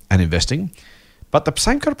games and investing, but the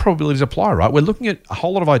same kind of probabilities apply, right? We're looking at a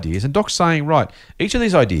whole lot of ideas, and Doc's saying, right, each of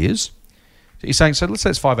these ideas, he's saying, so let's say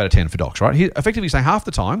it's 5 out of 10 for Docs, right? He's effectively saying half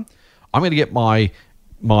the time, I'm going to get my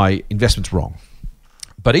investments wrong.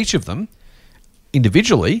 But each of them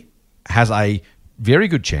individually has a very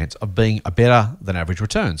good chance of being a better than average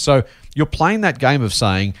return. So you're playing that game of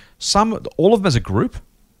saying all of them as a group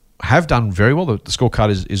have done very well. The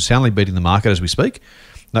scorecard is soundly beating the market as we speak.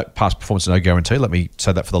 No past performance, no guarantee. Let me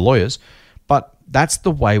say that for the lawyers. But that's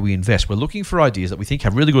the way we invest. We're looking for ideas that we think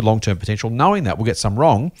have really good long-term potential, knowing that we'll get some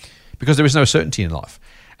wrong because there is no certainty in life.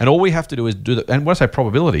 And all we have to do is do that. And when I say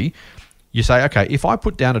probability, you say, okay, if I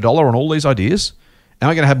put down $1 on all these ideas, am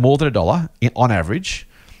I going to have more than $1 on average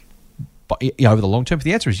over the long term? If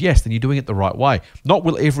the answer is yes, then you're doing it the right way. Not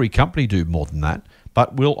will every company do more than that,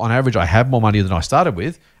 but will, on average, I have more money than I started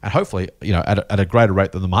with, and hopefully, at a greater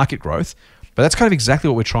rate than the market growth. But that's kind of exactly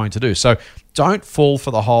what we're trying to do. So don't fall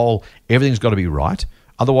for the whole everything's got to be right.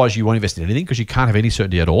 Otherwise, you won't invest in anything because you can't have any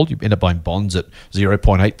certainty at all. You end up buying bonds at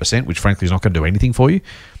 0.8%, which frankly is not going to do anything for you.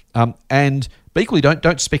 And equally,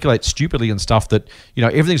 don't speculate stupidly in stuff that,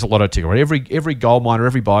 everything's a lotto ticket, right? Every gold miner,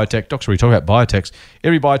 every biotech, Docs, we talk about biotechs,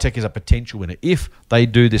 every biotech is a potential winner. If they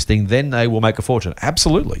do this thing, then they will make a fortune.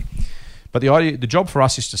 Absolutely. But the job for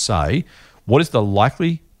us is to say, what is the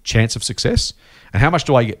likely chance of success and how much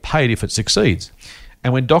do I get paid if it succeeds?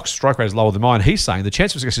 And when Doc's strike rate is lower than mine, he's saying the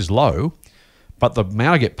chance of success is low, but the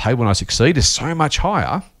amount I get paid when I succeed is so much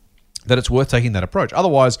higher that it's worth taking that approach.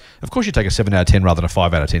 Otherwise, of course, you take a 7 out of 10 rather than a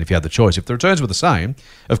 5 out of 10 if you had the choice. If the returns were the same,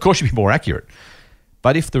 of course, you'd be more accurate.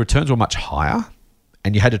 But if the returns were much higher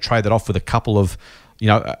and you had to trade that off with a couple of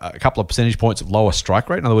percentage points of lower strike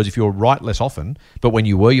rate, in other words, if you were right less often, but when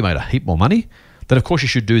you made a heap more money, then of course you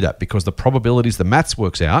should do that because the probabilities, the maths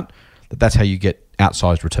works out that's how you get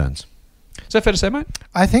outsized returns. Is that fair to say, mate?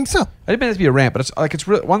 I think so. I didn't mean it to be a rant, but it's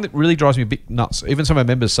one that really drives me a bit nuts. Even some of our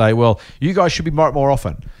members say, well, you guys should be more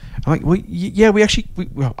often. I'm like,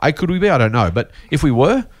 could we be? I don't know. But if we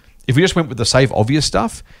just went with the safe, obvious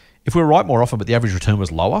stuff, if we were right more often, but the average return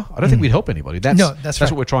was lower, I don't think we'd help anybody. That's right.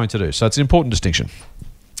 What we're trying to do. So it's an important distinction.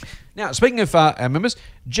 Now, speaking of our members,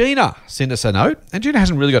 Gina sent us a note, and Gina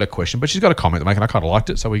hasn't really got a question, but she's got a comment to make, and I kind of liked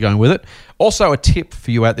it, so we're going with it. Also, a tip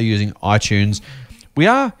for you out there using iTunes.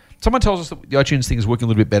 Someone tells us that the iTunes thing is working a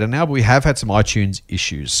little bit better now, but we have had some iTunes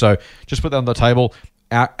issues. So just put that on the table.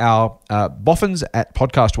 Our boffins at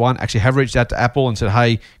Podcast One actually have reached out to Apple and said,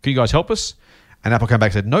 hey, can you guys help us? And Apple came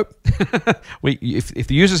back and said, nope. If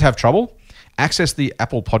the users have trouble, access the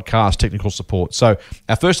Apple Podcast technical support. So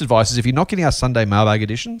our first advice is if you're not getting our Sunday mailbag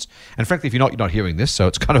editions, and frankly, if you're not hearing this, so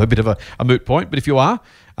it's kind of a bit of a moot point, but if you are,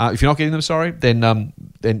 if you're not getting them,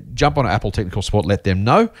 then jump on Apple technical support, let them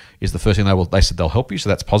know, is the first thing they said they'll help you, so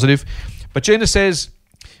that's positive. But Gina says,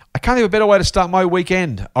 I can't think of a better way to start my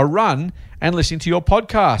weekend. I run and listen to your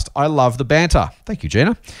podcast. I love the banter. Thank you,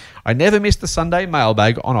 Gina. I never miss the Sunday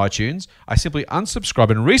mailbag on iTunes. I simply unsubscribe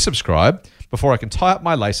and resubscribe before I can tie up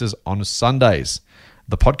my laces on Sundays.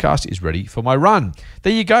 The podcast is ready for my run.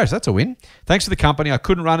 There you go. So that's a win. Thanks to the company, I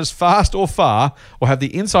couldn't run as fast or far or have the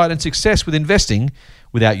insight and success with investing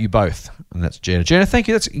without you both. And that's Gina. Gina, thank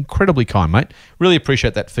you. That's incredibly kind, mate. Really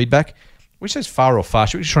appreciate that feedback. When she says far or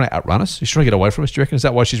fast, she's trying to outrun us. She's trying to get away from us. Do you reckon? Is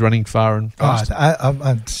that why she's running far and fast?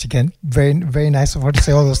 Again, very, very nice of her to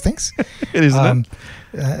say all those things. It is, isn't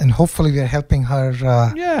it? And hopefully we are helping her.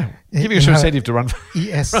 Giving her some incentive to run.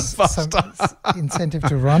 Yes, run faster. some incentive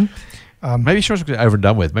to run. Maybe she wants to get over and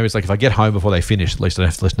done with. Maybe it's like if I get home before they finish, at least I don't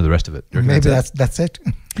have to listen to the rest of it. Maybe that's it.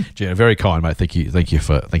 Gina, very kind, mate. Thank you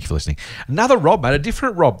for listening. Another Rob, mate, a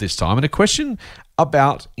different Rob this time, and a question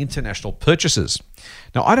about international purchases.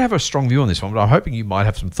 Now, I don't have a strong view on this one, but I'm hoping you might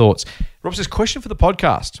have some thoughts. Rob says, question for the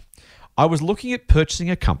podcast. I was looking at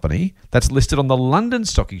purchasing a company that's listed on the London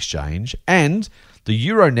Stock Exchange and the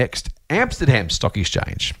Euronext Amsterdam Stock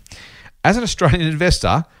Exchange. As an Australian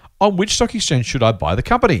investor, on which stock exchange should I buy the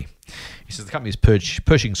company? He says the company is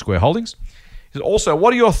Pershing Square Holdings. He says also,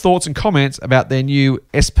 what are your thoughts and comments about their new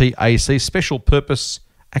SPAC, Special Purpose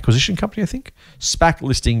Acquisition Company, I think, SPAC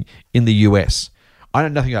listing in the US? I know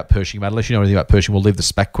nothing about Pershing, but unless you know anything about Pershing, we'll leave the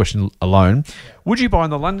SPAC question alone. Would you buy on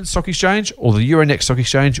the London Stock Exchange or the Euronext Stock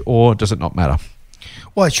Exchange, or does it not matter?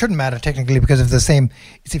 Well, it shouldn't matter technically because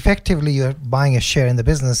it's effectively you're buying a share in the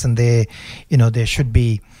business, and there should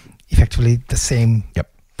be effectively the same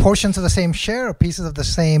portions of the same share or pieces of the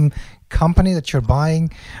same company that you're buying.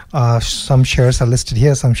 Some shares are listed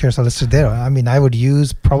here, some shares are listed there. I mean, I would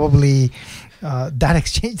use probably that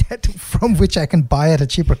exchange from which I can buy at a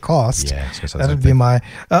cheaper cost. Yeah, that would be my.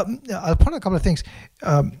 I'll point out a couple of things.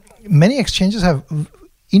 Many exchanges have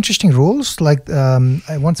interesting rules. Like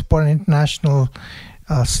I once bought an international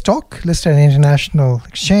stock listed at an international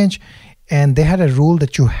exchange, and they had a rule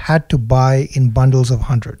that you had to buy in bundles of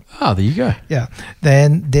 100. Ah, there you go. Yeah.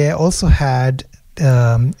 Then they also had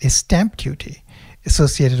a stamp duty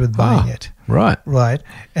associated with buying it. Right. Right.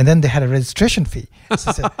 And then they had a registration fee.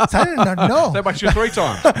 So I did not know. That makes you 3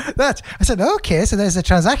 times. I said, okay, so there's a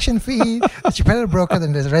transaction fee that you pay to the broker,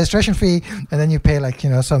 then there's a registration fee, and then you pay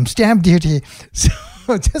some stamp duty.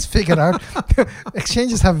 So just figured out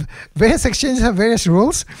various exchanges have various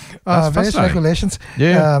rules, various regulations.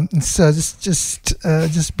 Yeah. So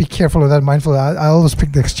just be careful of that, mindful. I always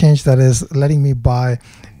pick the exchange that is letting me buy.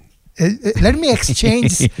 Let me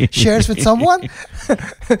exchange shares with someone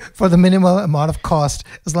for the minimal amount of cost,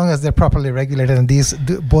 as long as they're properly regulated. And these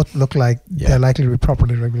both look like they're likely to be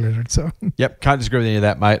properly regulated. So, yep, can't disagree with any of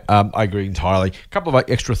that, mate. I agree entirely. A couple of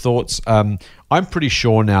extra thoughts. I'm pretty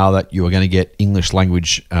sure now that you are going to get English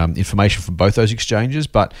language information from both those exchanges,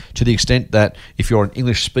 but to the extent that if you're an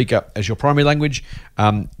English speaker as your primary language,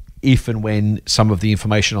 if and when some of the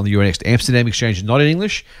information on the Euronext Amsterdam exchange is not in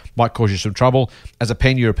English, might cause you some trouble. As a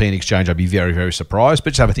pan-European exchange, I'd be very, very surprised,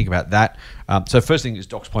 but just have a think about that. So first thing is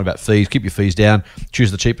Doc's point about fees. Keep your fees down.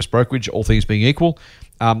 Choose the cheapest brokerage, all things being equal.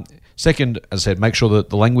 Second, as I said, make sure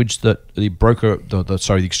that the language that the broker,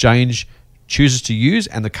 the exchange chooses to use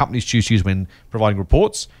and the companies choose to use when providing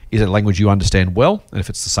reports is a language you understand well. And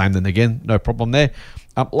if it's the same, then again, no problem there.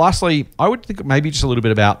 Lastly, I would think maybe just a little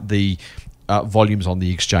bit about the volumes on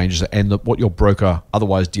the exchanges and what your broker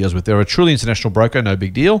otherwise deals with. They're a truly international broker, no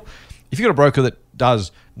big deal. If you've got a broker that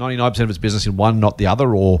does 99% of its business in one, not the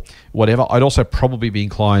other, or whatever, I'd also probably be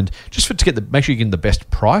inclined just to make sure you get the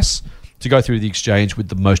best price to go through the exchange with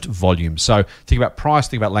the most volume. So think about price,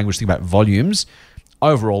 think about language, think about volumes.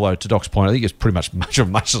 Overall, though, to Doc's point, I think it's pretty much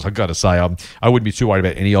as I've got to say. I wouldn't be too worried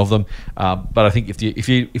about any of them. But I think if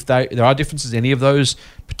there are differences in any of those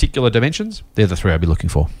particular dimensions, they're the 3 I'd be looking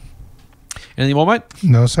for. Anything more, mate?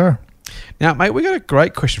 No, sir. Now, mate, we got a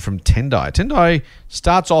great question from Tendai. Tendai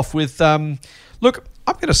starts off with, look,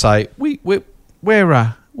 I'm going to say we're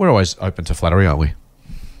always open to flattery, aren't we?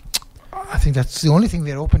 I think that's the only thing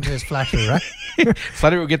we're open to is flattery, right?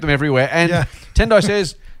 Flattery will get them everywhere. And Tendai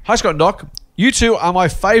says, "Hi, Scott and Doc. You two are my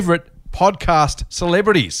favourite podcast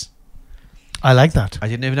celebrities." I like that. I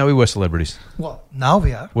didn't even know we were celebrities. Well, now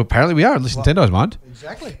we are. Well, apparently we are. Listen to Tendai's mind.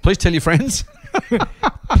 Exactly. Please tell your friends.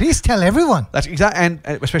 Please tell everyone. That's exactly, and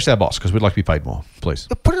especially our boss, because we'd like to be paid more. Please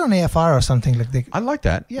put it on AFR or something like that. I like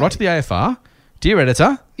that. Yeah. Right to the AFR, dear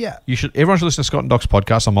editor. Yeah. Everyone should listen to Scott and Doc's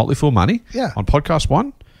podcast on Motley Fool Money. Yeah. On Podcast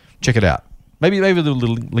One, check it out. Maybe a little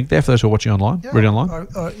link there for those who are watching online, reading online.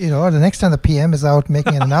 Or the next time the PM is out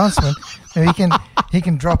making an announcement, maybe he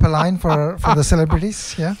can drop a line for the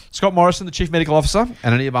celebrities. Yeah. Scott Morrison, the Chief Medical Officer,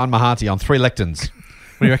 and Anirban Mahanti on 3 lectins.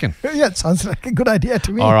 What do you reckon? Yeah, it sounds like a good idea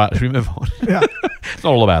to me. All right, should we move on? Yeah. It's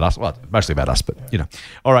not all about us. Well, mostly about us, but,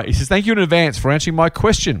 All right, he says, thank you in advance for answering my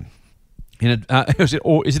question. Is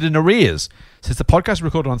it in arrears? Since the podcast is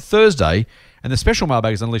recorded on Thursday and the special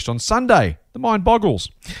mailbag is unleashed on Sunday. The mind boggles.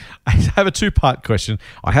 I have a 2-part question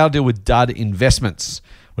on how to deal with dud investments.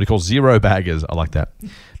 What he calls zero baggers. I like that.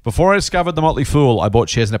 Before I discovered the Motley Fool, I bought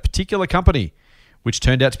shares in a particular company, which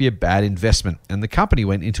turned out to be a bad investment, and the company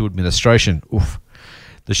went into administration. Oof.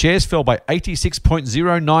 The shares fell by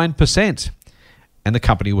 86.09%, and the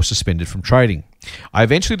company was suspended from trading. I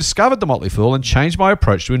eventually discovered the Motley Fool and changed my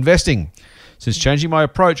approach to investing. Since changing my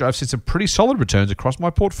approach, I've seen some pretty solid returns across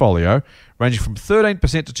my portfolio, ranging from 13%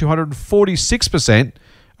 to 246%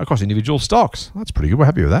 across individual stocks. That's pretty good. We're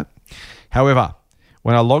happy with that. However,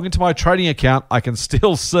 when I log into my trading account, I can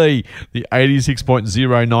still see the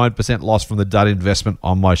 86.09% loss from the dud investment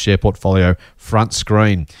on my share portfolio front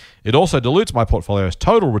screen. It also dilutes my portfolio's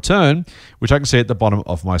total return, which I can see at the bottom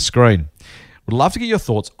of my screen. Would love to get your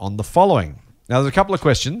thoughts on the following. Now, there's a couple of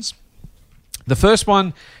questions. The first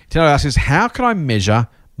one, Tino asks, is how can I measure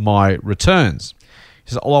my returns?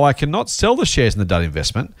 He says, although I cannot sell the shares in the dud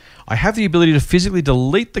investment, I have the ability to physically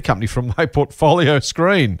delete the company from my portfolio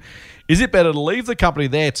screen. Is it better to leave the company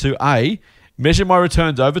there to A, measure my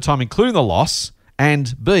returns over time, including the loss,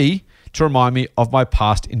 and B, to remind me of my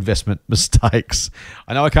past investment mistakes?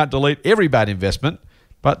 I know I can't delete every bad investment,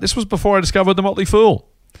 but this was before I discovered the Motley Fool.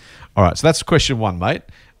 All right, so that's question 1, mate.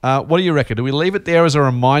 What do you reckon? Do we leave it there as a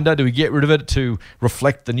reminder? Do we get rid of it to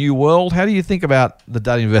reflect the new world? How do you think about the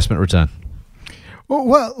dud investment return?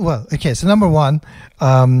 Well, okay. So number 1,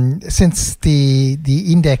 since the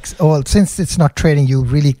index, since it's not trading, you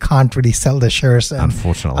really can't really sell the shares.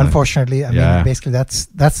 Unfortunately, I mean, basically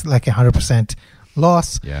that's like 100%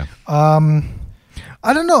 loss. Yeah.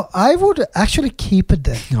 I don't know. I would actually keep it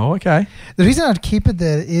there. Oh, okay. The reason I'd keep it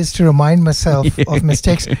there is to remind myself of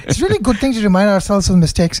mistakes. It's a really good thing to remind ourselves of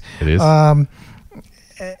mistakes. It is.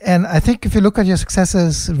 And I think if you look at your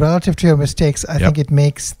successes relative to your mistakes, I think it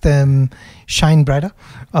makes them shine brighter.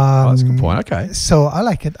 That's a good point. Okay. So I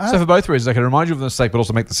like it. So for both reasons, I can remind you of the mistake, but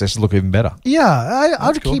also make the session look even better. Yeah, I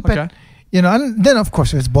would cool. keep it. You know, and then of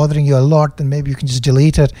course, if it's bothering you a lot, then maybe you can just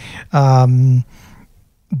delete it.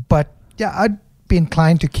 But yeah, I'd be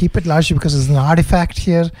inclined to keep it largely because there's an artifact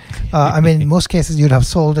here. I mean, in most cases, you'd have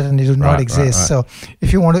sold it and it would not exist. Right. So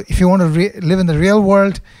if you want to live in the real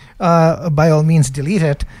world, by all means, delete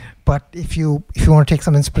it. But if you want to take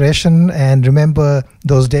some inspiration and remember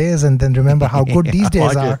those days, and then remember how good these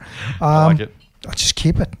days are, I like it. Just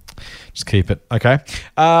keep it. Just keep it. Okay.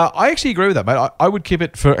 I actually agree with that, mate. I would keep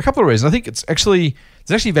it for a couple of reasons. I think there's actually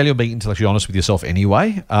value in being intellectually honest with yourself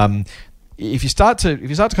anyway. If you start to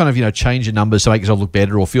kind of change your numbers to make yourself look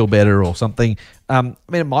better or feel better or something, I mean,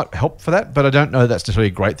 it might help for that, but I don't know that's necessarily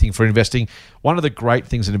a great thing for investing. One of the great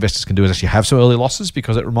things that investors can do is actually have some early losses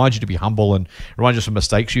because it reminds you to be humble and reminds you of some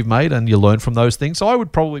mistakes you've made and you learn from those things. So I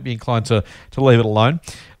would probably be inclined to leave it alone.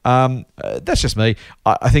 That's just me.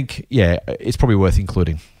 I think, it's probably worth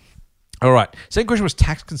including. All right. Second question was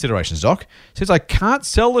tax considerations, Doc. Since I can't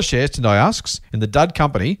sell the shares, Tendai asks, in the dud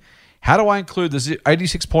company, how do I include the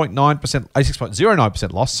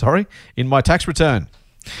 86.09% loss, in my tax return?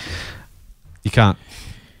 You can't.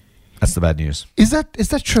 That's the bad news. Is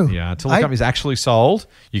that true? Yeah, until the company's actually sold,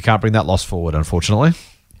 you can't bring that loss forward, unfortunately.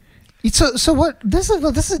 So what this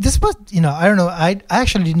must I don't know. I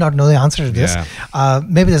actually did not know the answer to this. Yeah.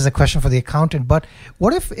 Maybe there's a question for the accountant. But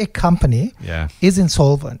what if a company is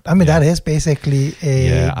insolvent? I mean, that is basically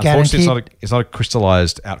a guaranteed. Unfortunately, it's not a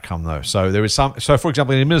crystallized outcome though. So there is some. So for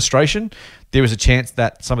example, in administration, there is a chance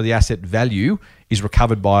that some of the asset value is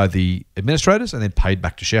recovered by the administrators and then paid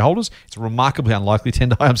back to shareholders. It's remarkably unlikely,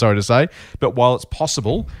 Tendai, I'm sorry to say, but while it's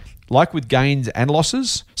possible. Like with gains and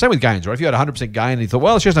losses, same with gains, right? If you had 100% gain and you thought,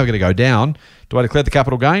 well, the share's never going to go down, do I declare the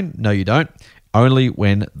capital gain? No, you don't. Only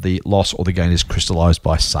when the loss or the gain is crystallized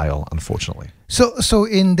by sale, unfortunately. So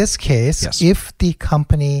in this case, if the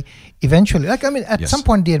company eventually, at some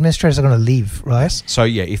point the administrators are going to leave, right? Yes. So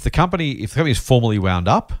if the company is formally wound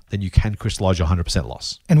up, then you can crystallize your 100%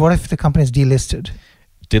 loss. And what if the company is delisted?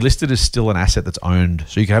 Delisted is still an asset that's owned.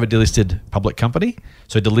 So you can have a delisted public company.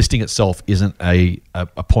 So delisting itself isn't a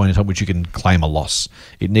point at which you can claim a loss.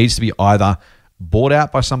 It needs to be either bought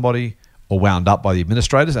out by somebody or wound up by the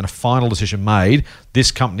administrators and a final decision made. This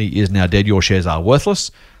company is now dead. Your shares are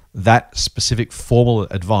worthless. That specific formal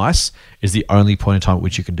advice is the only point in time at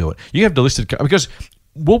which you can do it. You have delisted, because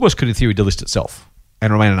Woolworths could in theory delist itself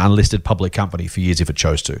and remain an unlisted public company for years if it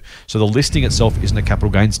chose to. So the listing itself isn't a capital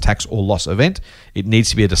gains tax or loss event. It needs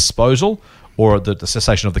to be a disposal or the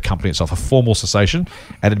cessation of the company itself, a formal cessation,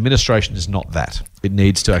 and administration is not that. It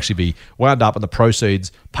needs to actually be wound up and the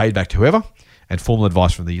proceeds paid back to whoever, and formal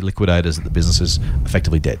advice from the liquidators that the business is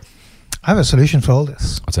effectively dead. I have a solution for all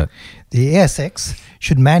this. What's that? The ASX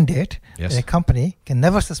should mandate that a company can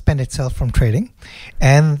never suspend itself from trading,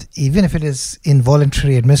 and even if it is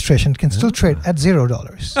involuntary administration, it can still trade at $0,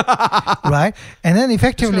 right? And then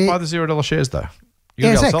effectively, buy the $0 shares though.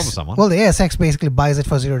 You're going to sell to someone. Well, the ASX basically buys it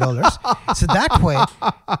for $0. So that way,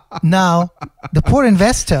 now the poor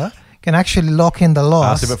investor can actually lock in the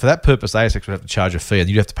loss. But for that purpose, the ASX would have to charge a fee, and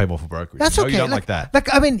you'd have to pay more for brokerage. That's okay. You don't like that.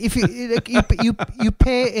 Like, I mean, if you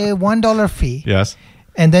pay a $1 fee, yes,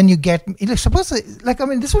 and then you get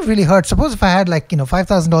this would really hurt. Suppose if I had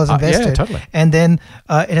 $5,000 invested, and then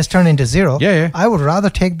it has turned into zero. I would rather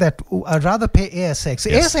take that. I'd rather pay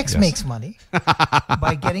ASX. ASX makes money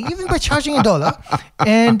by charging $1,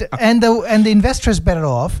 and the investor is better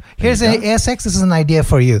off. Here's an ASX. This is an idea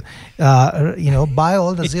for you. Buy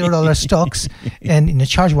all the $0 stocks and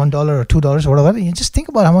charge $1 or $2 or whatever. You just think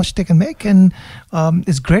about how much they can make, and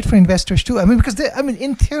it's great for investors too. I mean, because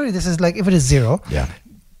in theory, this is like if it is zero.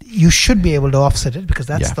 You should be able to offset it because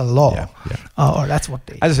that's the law, or that's what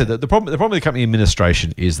they. As I said, the problem with the company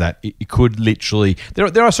administration is that it could literally. There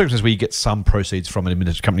are circumstances where you get some proceeds from an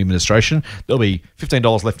company administration. There'll be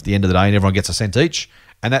 $15 left at the end of the day, and everyone gets a cent each.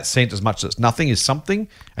 And that cent, as much as nothing, is something.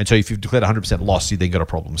 And so, if you've declared 100% loss, you then got a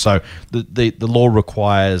problem. So the law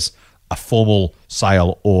requires a formal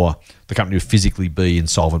sale or the company would physically be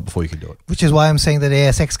insolvent before you can do it. Which is why I'm saying that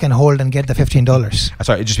ASX can hold and get the $15.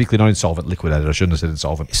 Sorry, just be clear, not insolvent, liquidated. I shouldn't have said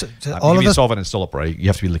insolvent. So all of insolvent and still operate, you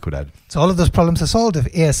have to be liquidated. So all of those problems are solved if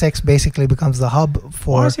ASX basically becomes the hub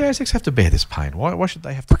for... Why does the ASX have to bear this pain? Why should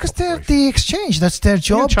they have to... Because they're the exchange. That's their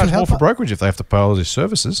job. You charge more for brokerage if they have to pay all these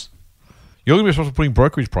services. You're going to be responsible for putting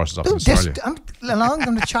brokerage prices up in Australia. I'm allowing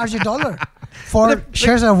them to charge $1. For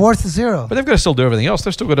shares are worth zero. But they've got to still do everything else.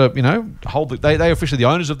 They've still got to, hold. They officially the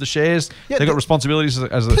owners of the shares. Yeah, they've got responsibilities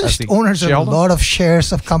as the owners of a shareholder. lot of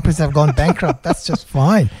shares of companies that have gone bankrupt. That's just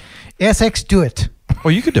fine. ASX, do it.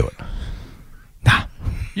 Well, you could do it. Nah.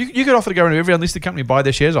 You could offer to go into every unlisted company, buy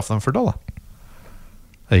their shares off them for $1.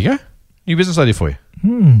 There you go. New business idea for you.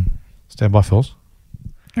 Stand by, Phils.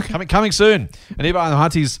 Okay. Coming soon. Aniba and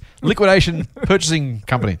Hunty's liquidation purchasing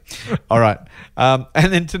company. All right. And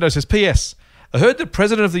then Tindo says, P.S. I heard the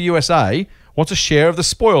president of the USA wants a share of the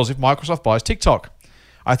spoils if Microsoft buys TikTok.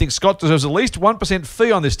 I think Scott deserves at least 1%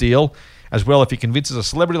 fee on this deal, as well if he convinces a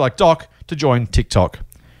celebrity like Doc to join TikTok.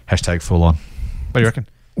 # full on. What do you reckon?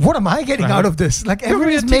 What am I getting out of this? Like,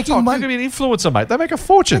 everybody's making money. You're going to be an influencer, mate. They make a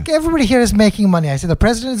fortune. Like, everybody here is making money. I see the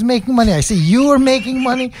president is making money. I see you are making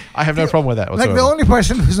money. I have no problem with that whatsoever. Like, the only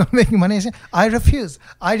person who's not making money is I refuse.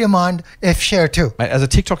 I demand a share too. Mate, as a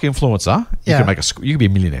TikTok influencer, you can be a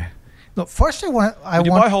millionaire. No, first you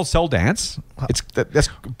buy wholesale dance. That's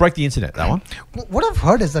break the internet. That one. What I've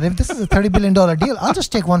heard is that if this is a $30 billion deal, I'll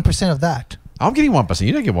just take 1% of that. I'm getting 1%.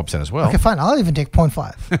 You don't get 1% as well. Okay, fine. I'll even take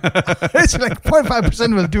 0.5. It's like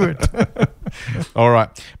 0.5% will do it. All right,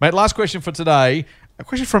 mate. Last question for today. A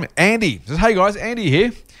question from Andy. He says, hey guys, Andy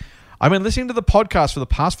here. I've been listening to the podcast for the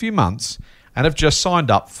past few months and have just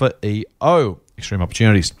signed up for EO, Extreme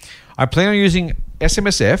Opportunities. I plan on using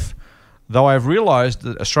SMSF, though I have realised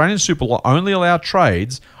that Australian Super will only allow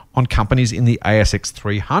trades on companies in the ASX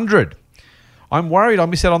 300. I'm worried I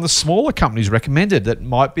miss out on the smaller companies recommended that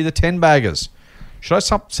might be the 10 baggers. Should I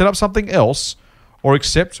set up something else or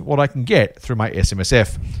accept what I can get through my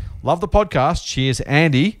SMSF? Love the podcast. Cheers,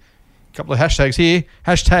 Andy. A couple of hashtags here.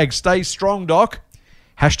 Hashtag stay strong, Doc.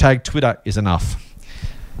 Hashtag Twitter is enough.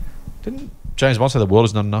 Didn't James Bond say the world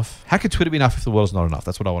is not enough? How could Twitter be enough if the world is not enough?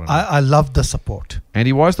 That's what I want to know. I love the support.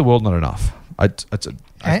 Andy, why is the world not enough?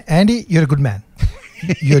 Andy, you're a good man.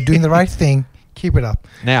 You're doing the right thing. Keep it up.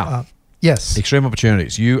 Now, yes. Extreme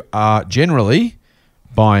Opportunities. You are generally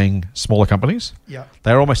buying smaller companies. Yeah.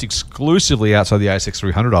 They're almost exclusively outside the ASX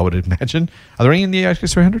 300, I would imagine. Are there any in the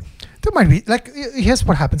ASX 300? There might be. Like, here's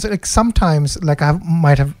what happens. Like, sometimes, like,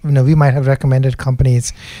 we might have recommended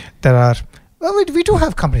companies that are, well, we do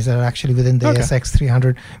have companies that are actually within the ASX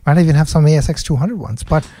 300. Might even have some ASX 200 ones.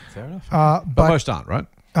 But, fair enough. But most aren't, right?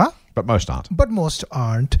 Huh? But most aren't. But most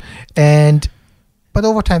aren't. But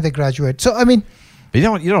over time, they graduate. So, I mean... But you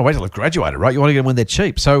don't want to wait till they've graduated, right? You want to get them when they're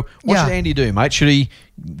cheap. So what should Andy do, mate? Should he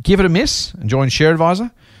give it a miss and join Share Advisor?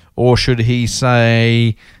 Or should he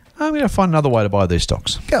say, I'm going to find another way to buy these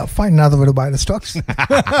stocks? Yeah, find another way to buy the stocks.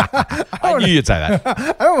 I knew you'd say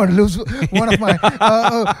that. I don't want to lose one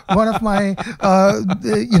of my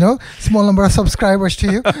small number of subscribers to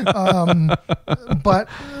you.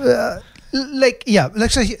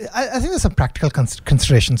 Let's say I think there's some practical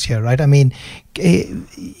considerations here, right? I mean,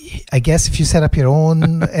 I guess if you set up your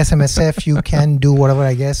own SMSF, you can do whatever.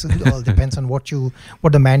 I guess it all depends on what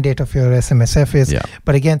the mandate of your SMSF is. Yeah.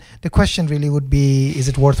 But again, the question really would be: is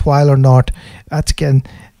it worthwhile or not? That's again,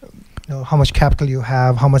 how much capital you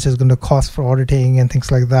have, how much is going to cost for auditing and things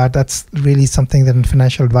like that. That's really something that a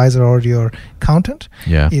financial advisor or your accountant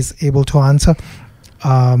is able to answer.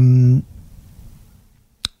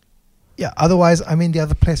 Otherwise, I mean, the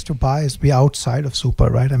other place to buy is be outside of Super,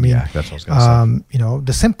 right? I mean, that's what I was going to say.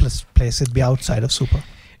 The simplest place would be outside of Super.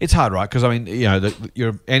 It's hard, right? Because, I mean,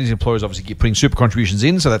 your Andy's employers obviously keep putting super contributions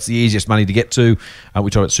in, so that's the easiest money to get to.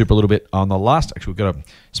 We talked about super a little bit on the last. Actually, we've got a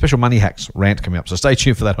special money hacks rant coming up, so stay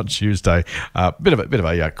tuned for that on Tuesday. Bit of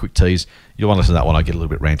a quick tease. You'll want to listen to that one. I get a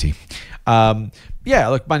little bit ranty.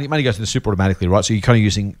 Look, money goes into super automatically, right? So you're kind of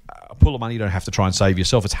using a pool of money. You don't have to try and save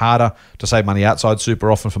yourself. It's harder to save money outside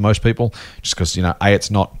super often for most people, just because A, it's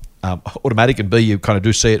not automatic, and B, you kind of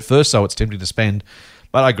do see it first, so it's tempting to spend.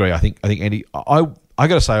 But I agree. I think Andy, I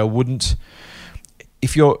got to say, I wouldn't.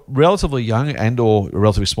 If you're relatively young and or a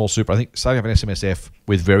relatively small super, I think setting up an SMSF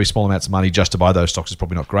with very small amounts of money just to buy those stocks is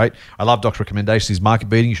probably not great. I love Doc's recommendations. He's market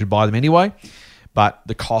beating. You should buy them anyway. But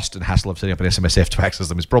the cost and hassle of setting up an SMSF to access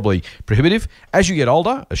them is probably prohibitive. As you get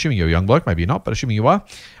older, assuming you're a young bloke, maybe you're not, but assuming you are,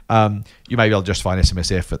 you may be able to justify an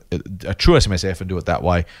SMSF, a true SMSF, and do it that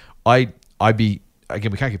way.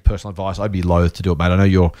 Again, we can't give personal advice. I'd be loath to do it, mate. I know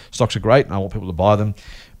your stocks are great and I want people to buy them,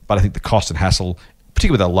 but I think the cost and hassle,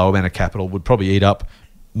 particularly with a low amount of capital, would probably eat up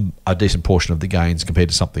a decent portion of the gains compared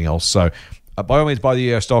to something else. So by all means, buy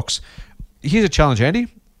the stocks. Here's a challenge, Andy.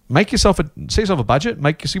 Set yourself a budget.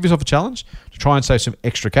 Give yourself a challenge to try and save some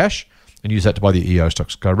extra cash and use that to buy the EO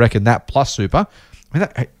stocks. I reckon that plus super. I mean,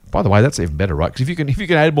 by the way, that's even better, right? Because if you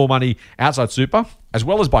can add more money outside super as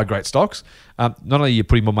well as buy great stocks, not only are you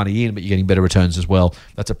putting more money in, but you're getting better returns as well.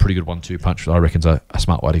 That's a pretty good 1-2 punch. I reckon's a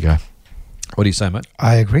smart way to go. What do you say, mate?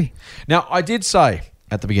 I agree. Now, I did say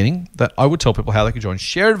at the beginning that I would tell people how they could join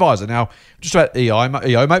Share Advisor. Now, just about EO,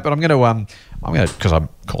 mate, but I'm going to, because I'm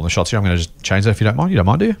calling the shots here, I'm going to just change that if you don't mind. You don't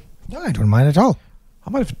mind, do you? No, I don't mind at all.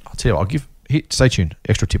 I'll tell you, stay tuned,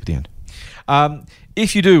 extra tip at the end.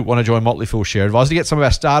 If you do want to join Motley Fool Share Advisor to get some of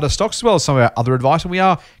our starter stocks as well as some of our other advice, and we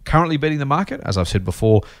are currently beating the market, as I've said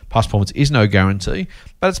before, past performance is no guarantee,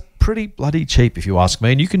 but it's pretty bloody cheap if you ask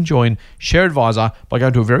me, and you can join Share Advisor by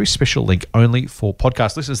going to a very special link only for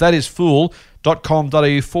podcast listeners. That is fool.com.au/SA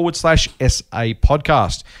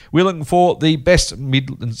podcast. We're looking for the best mid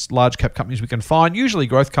and large cap companies we can find, usually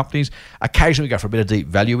growth companies. Occasionally we go for a bit of deep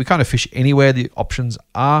value. We kind of fish anywhere the options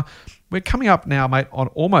are. We're coming up now, mate, on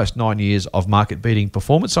almost 9 years of market-beating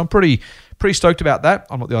performance. So I'm pretty stoked about that.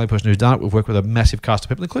 I'm not the only person who's done it. We've worked with a massive cast of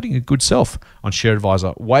people, including a good self on Share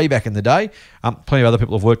Advisor way back in the day. Plenty of other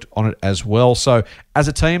people have worked on it as well. So as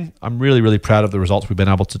a team, I'm really, really proud of the results we've been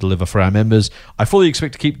able to deliver for our members. I fully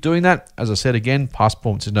expect to keep doing that. As I said, again, past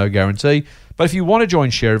performance is no guarantee. But if you want to join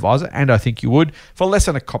Share Advisor, and I think you would, for less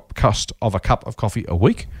than a cost of a cup of coffee a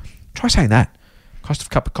week, try saying that. Cost of a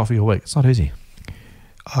cup of coffee a week. It's not easy.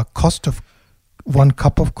 Cost of 1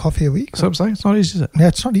 cup of coffee a week? That's what I'm saying. It's not easy, is it? Yeah,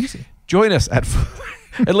 it's not easy. Join us at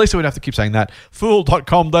least we don't have to keep saying that.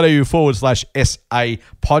 fool.com.au/SA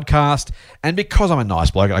podcast. And because I'm a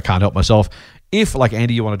nice bloke and I can't help myself, if, like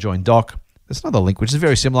Andy, you want to join Doc, there's another link which is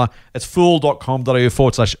very similar. It's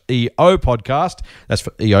fool.com.au/EO podcast. That's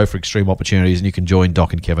for EO for Extreme Opportunities, and you can join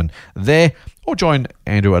Doc and Kevin there, or join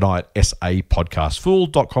Andrew and I at SA podcast.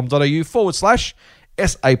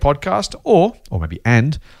 fool.com.au/SA podcast, or maybe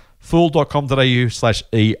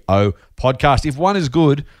fool.com.au/EO podcast. If one is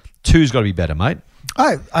good, two's got to be better, mate.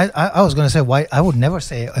 I was going to say, why I would never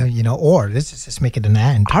say, or. Let's just make it an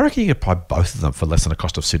and. I reckon you could buy both of them for less than the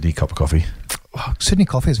cost of Sydney cup of coffee. Oh, Sydney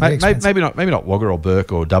coffee is very expensive. Maybe not Wagga or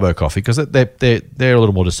Burke or Dubbo coffee, because they're a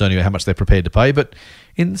little more discerning of how much they're prepared to pay. But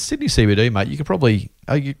in Sydney CBD, mate, you could probably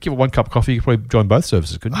you give it 1 cup of coffee. You could probably join both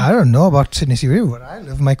services, couldn't you? I don't know about Sydney CBD. Where I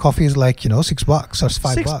live, my coffee is like $6 or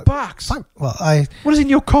 $5. $6. Well, what is in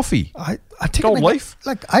your coffee? I take Gold leaf.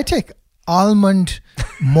 I take almond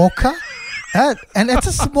mocha, and it's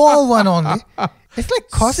a small one only. It's like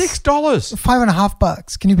cost $6.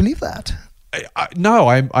 $5.50. Can you believe that? No,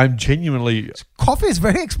 I'm genuinely. Coffee is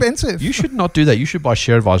very expensive. You should not do that. You should buy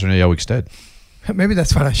Share Advisor and EO instead. Maybe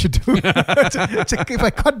that's what I should do. If I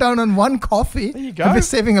cut down on 1 coffee, there you go. I'll be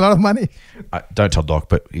saving a lot of money. Don't tell Doc,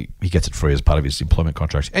 but he gets it free as part of his employment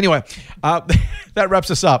contract. Anyway, that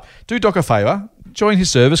wraps us up. Do Doc a favour. Join his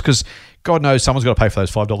service, because God knows someone's got to pay for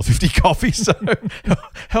those $5.50 coffees. So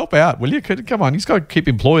help out, will you? Come on, he's got to keep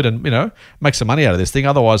employed and make some money out of this thing.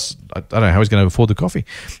 Otherwise, I don't know how he's going to afford the coffee.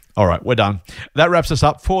 All right, we're done. That wraps us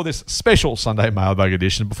up for this special Sunday Mailbag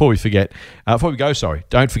edition. Before we go,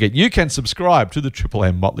 don't forget you can subscribe to the Triple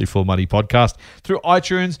M Motley Fool Money podcast through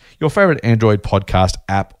iTunes, your favourite Android podcast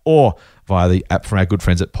app, or via the app from our good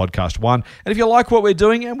friends at Podcast One. And if you like what we're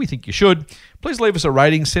doing, and we think you should, please leave us a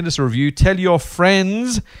rating, send us a review, tell your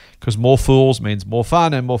friends, because more fools means more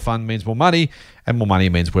fun, and more fun means more money, and more money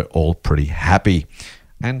means we're all pretty happy.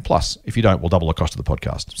 And plus, if you don't, we'll double the cost of the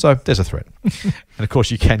podcast. So there's a threat. And of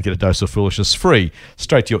course, you can get a dose of foolishness free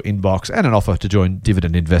straight to your inbox, and an offer to join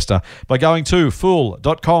Dividend Investor by going to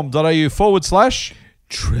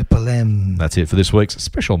fool.com.au/Triple M. That's it for this week's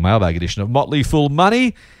special mailbag edition of Motley Fool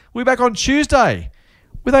Money. We're back on Tuesday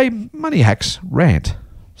with a Money Hacks rant.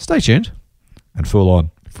 Stay tuned and fool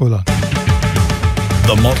on. Fool on.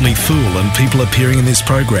 The Motley Fool and people appearing in this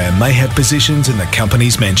program may have positions in the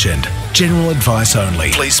companies mentioned. General advice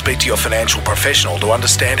only. Please speak to your financial professional to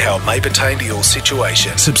understand how it may pertain to your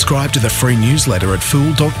situation. Subscribe to the free newsletter at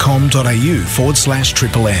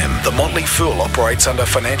fool.com.au/Triple M. The Motley Fool operates under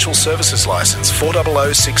Financial Services Licence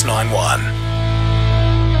 400691.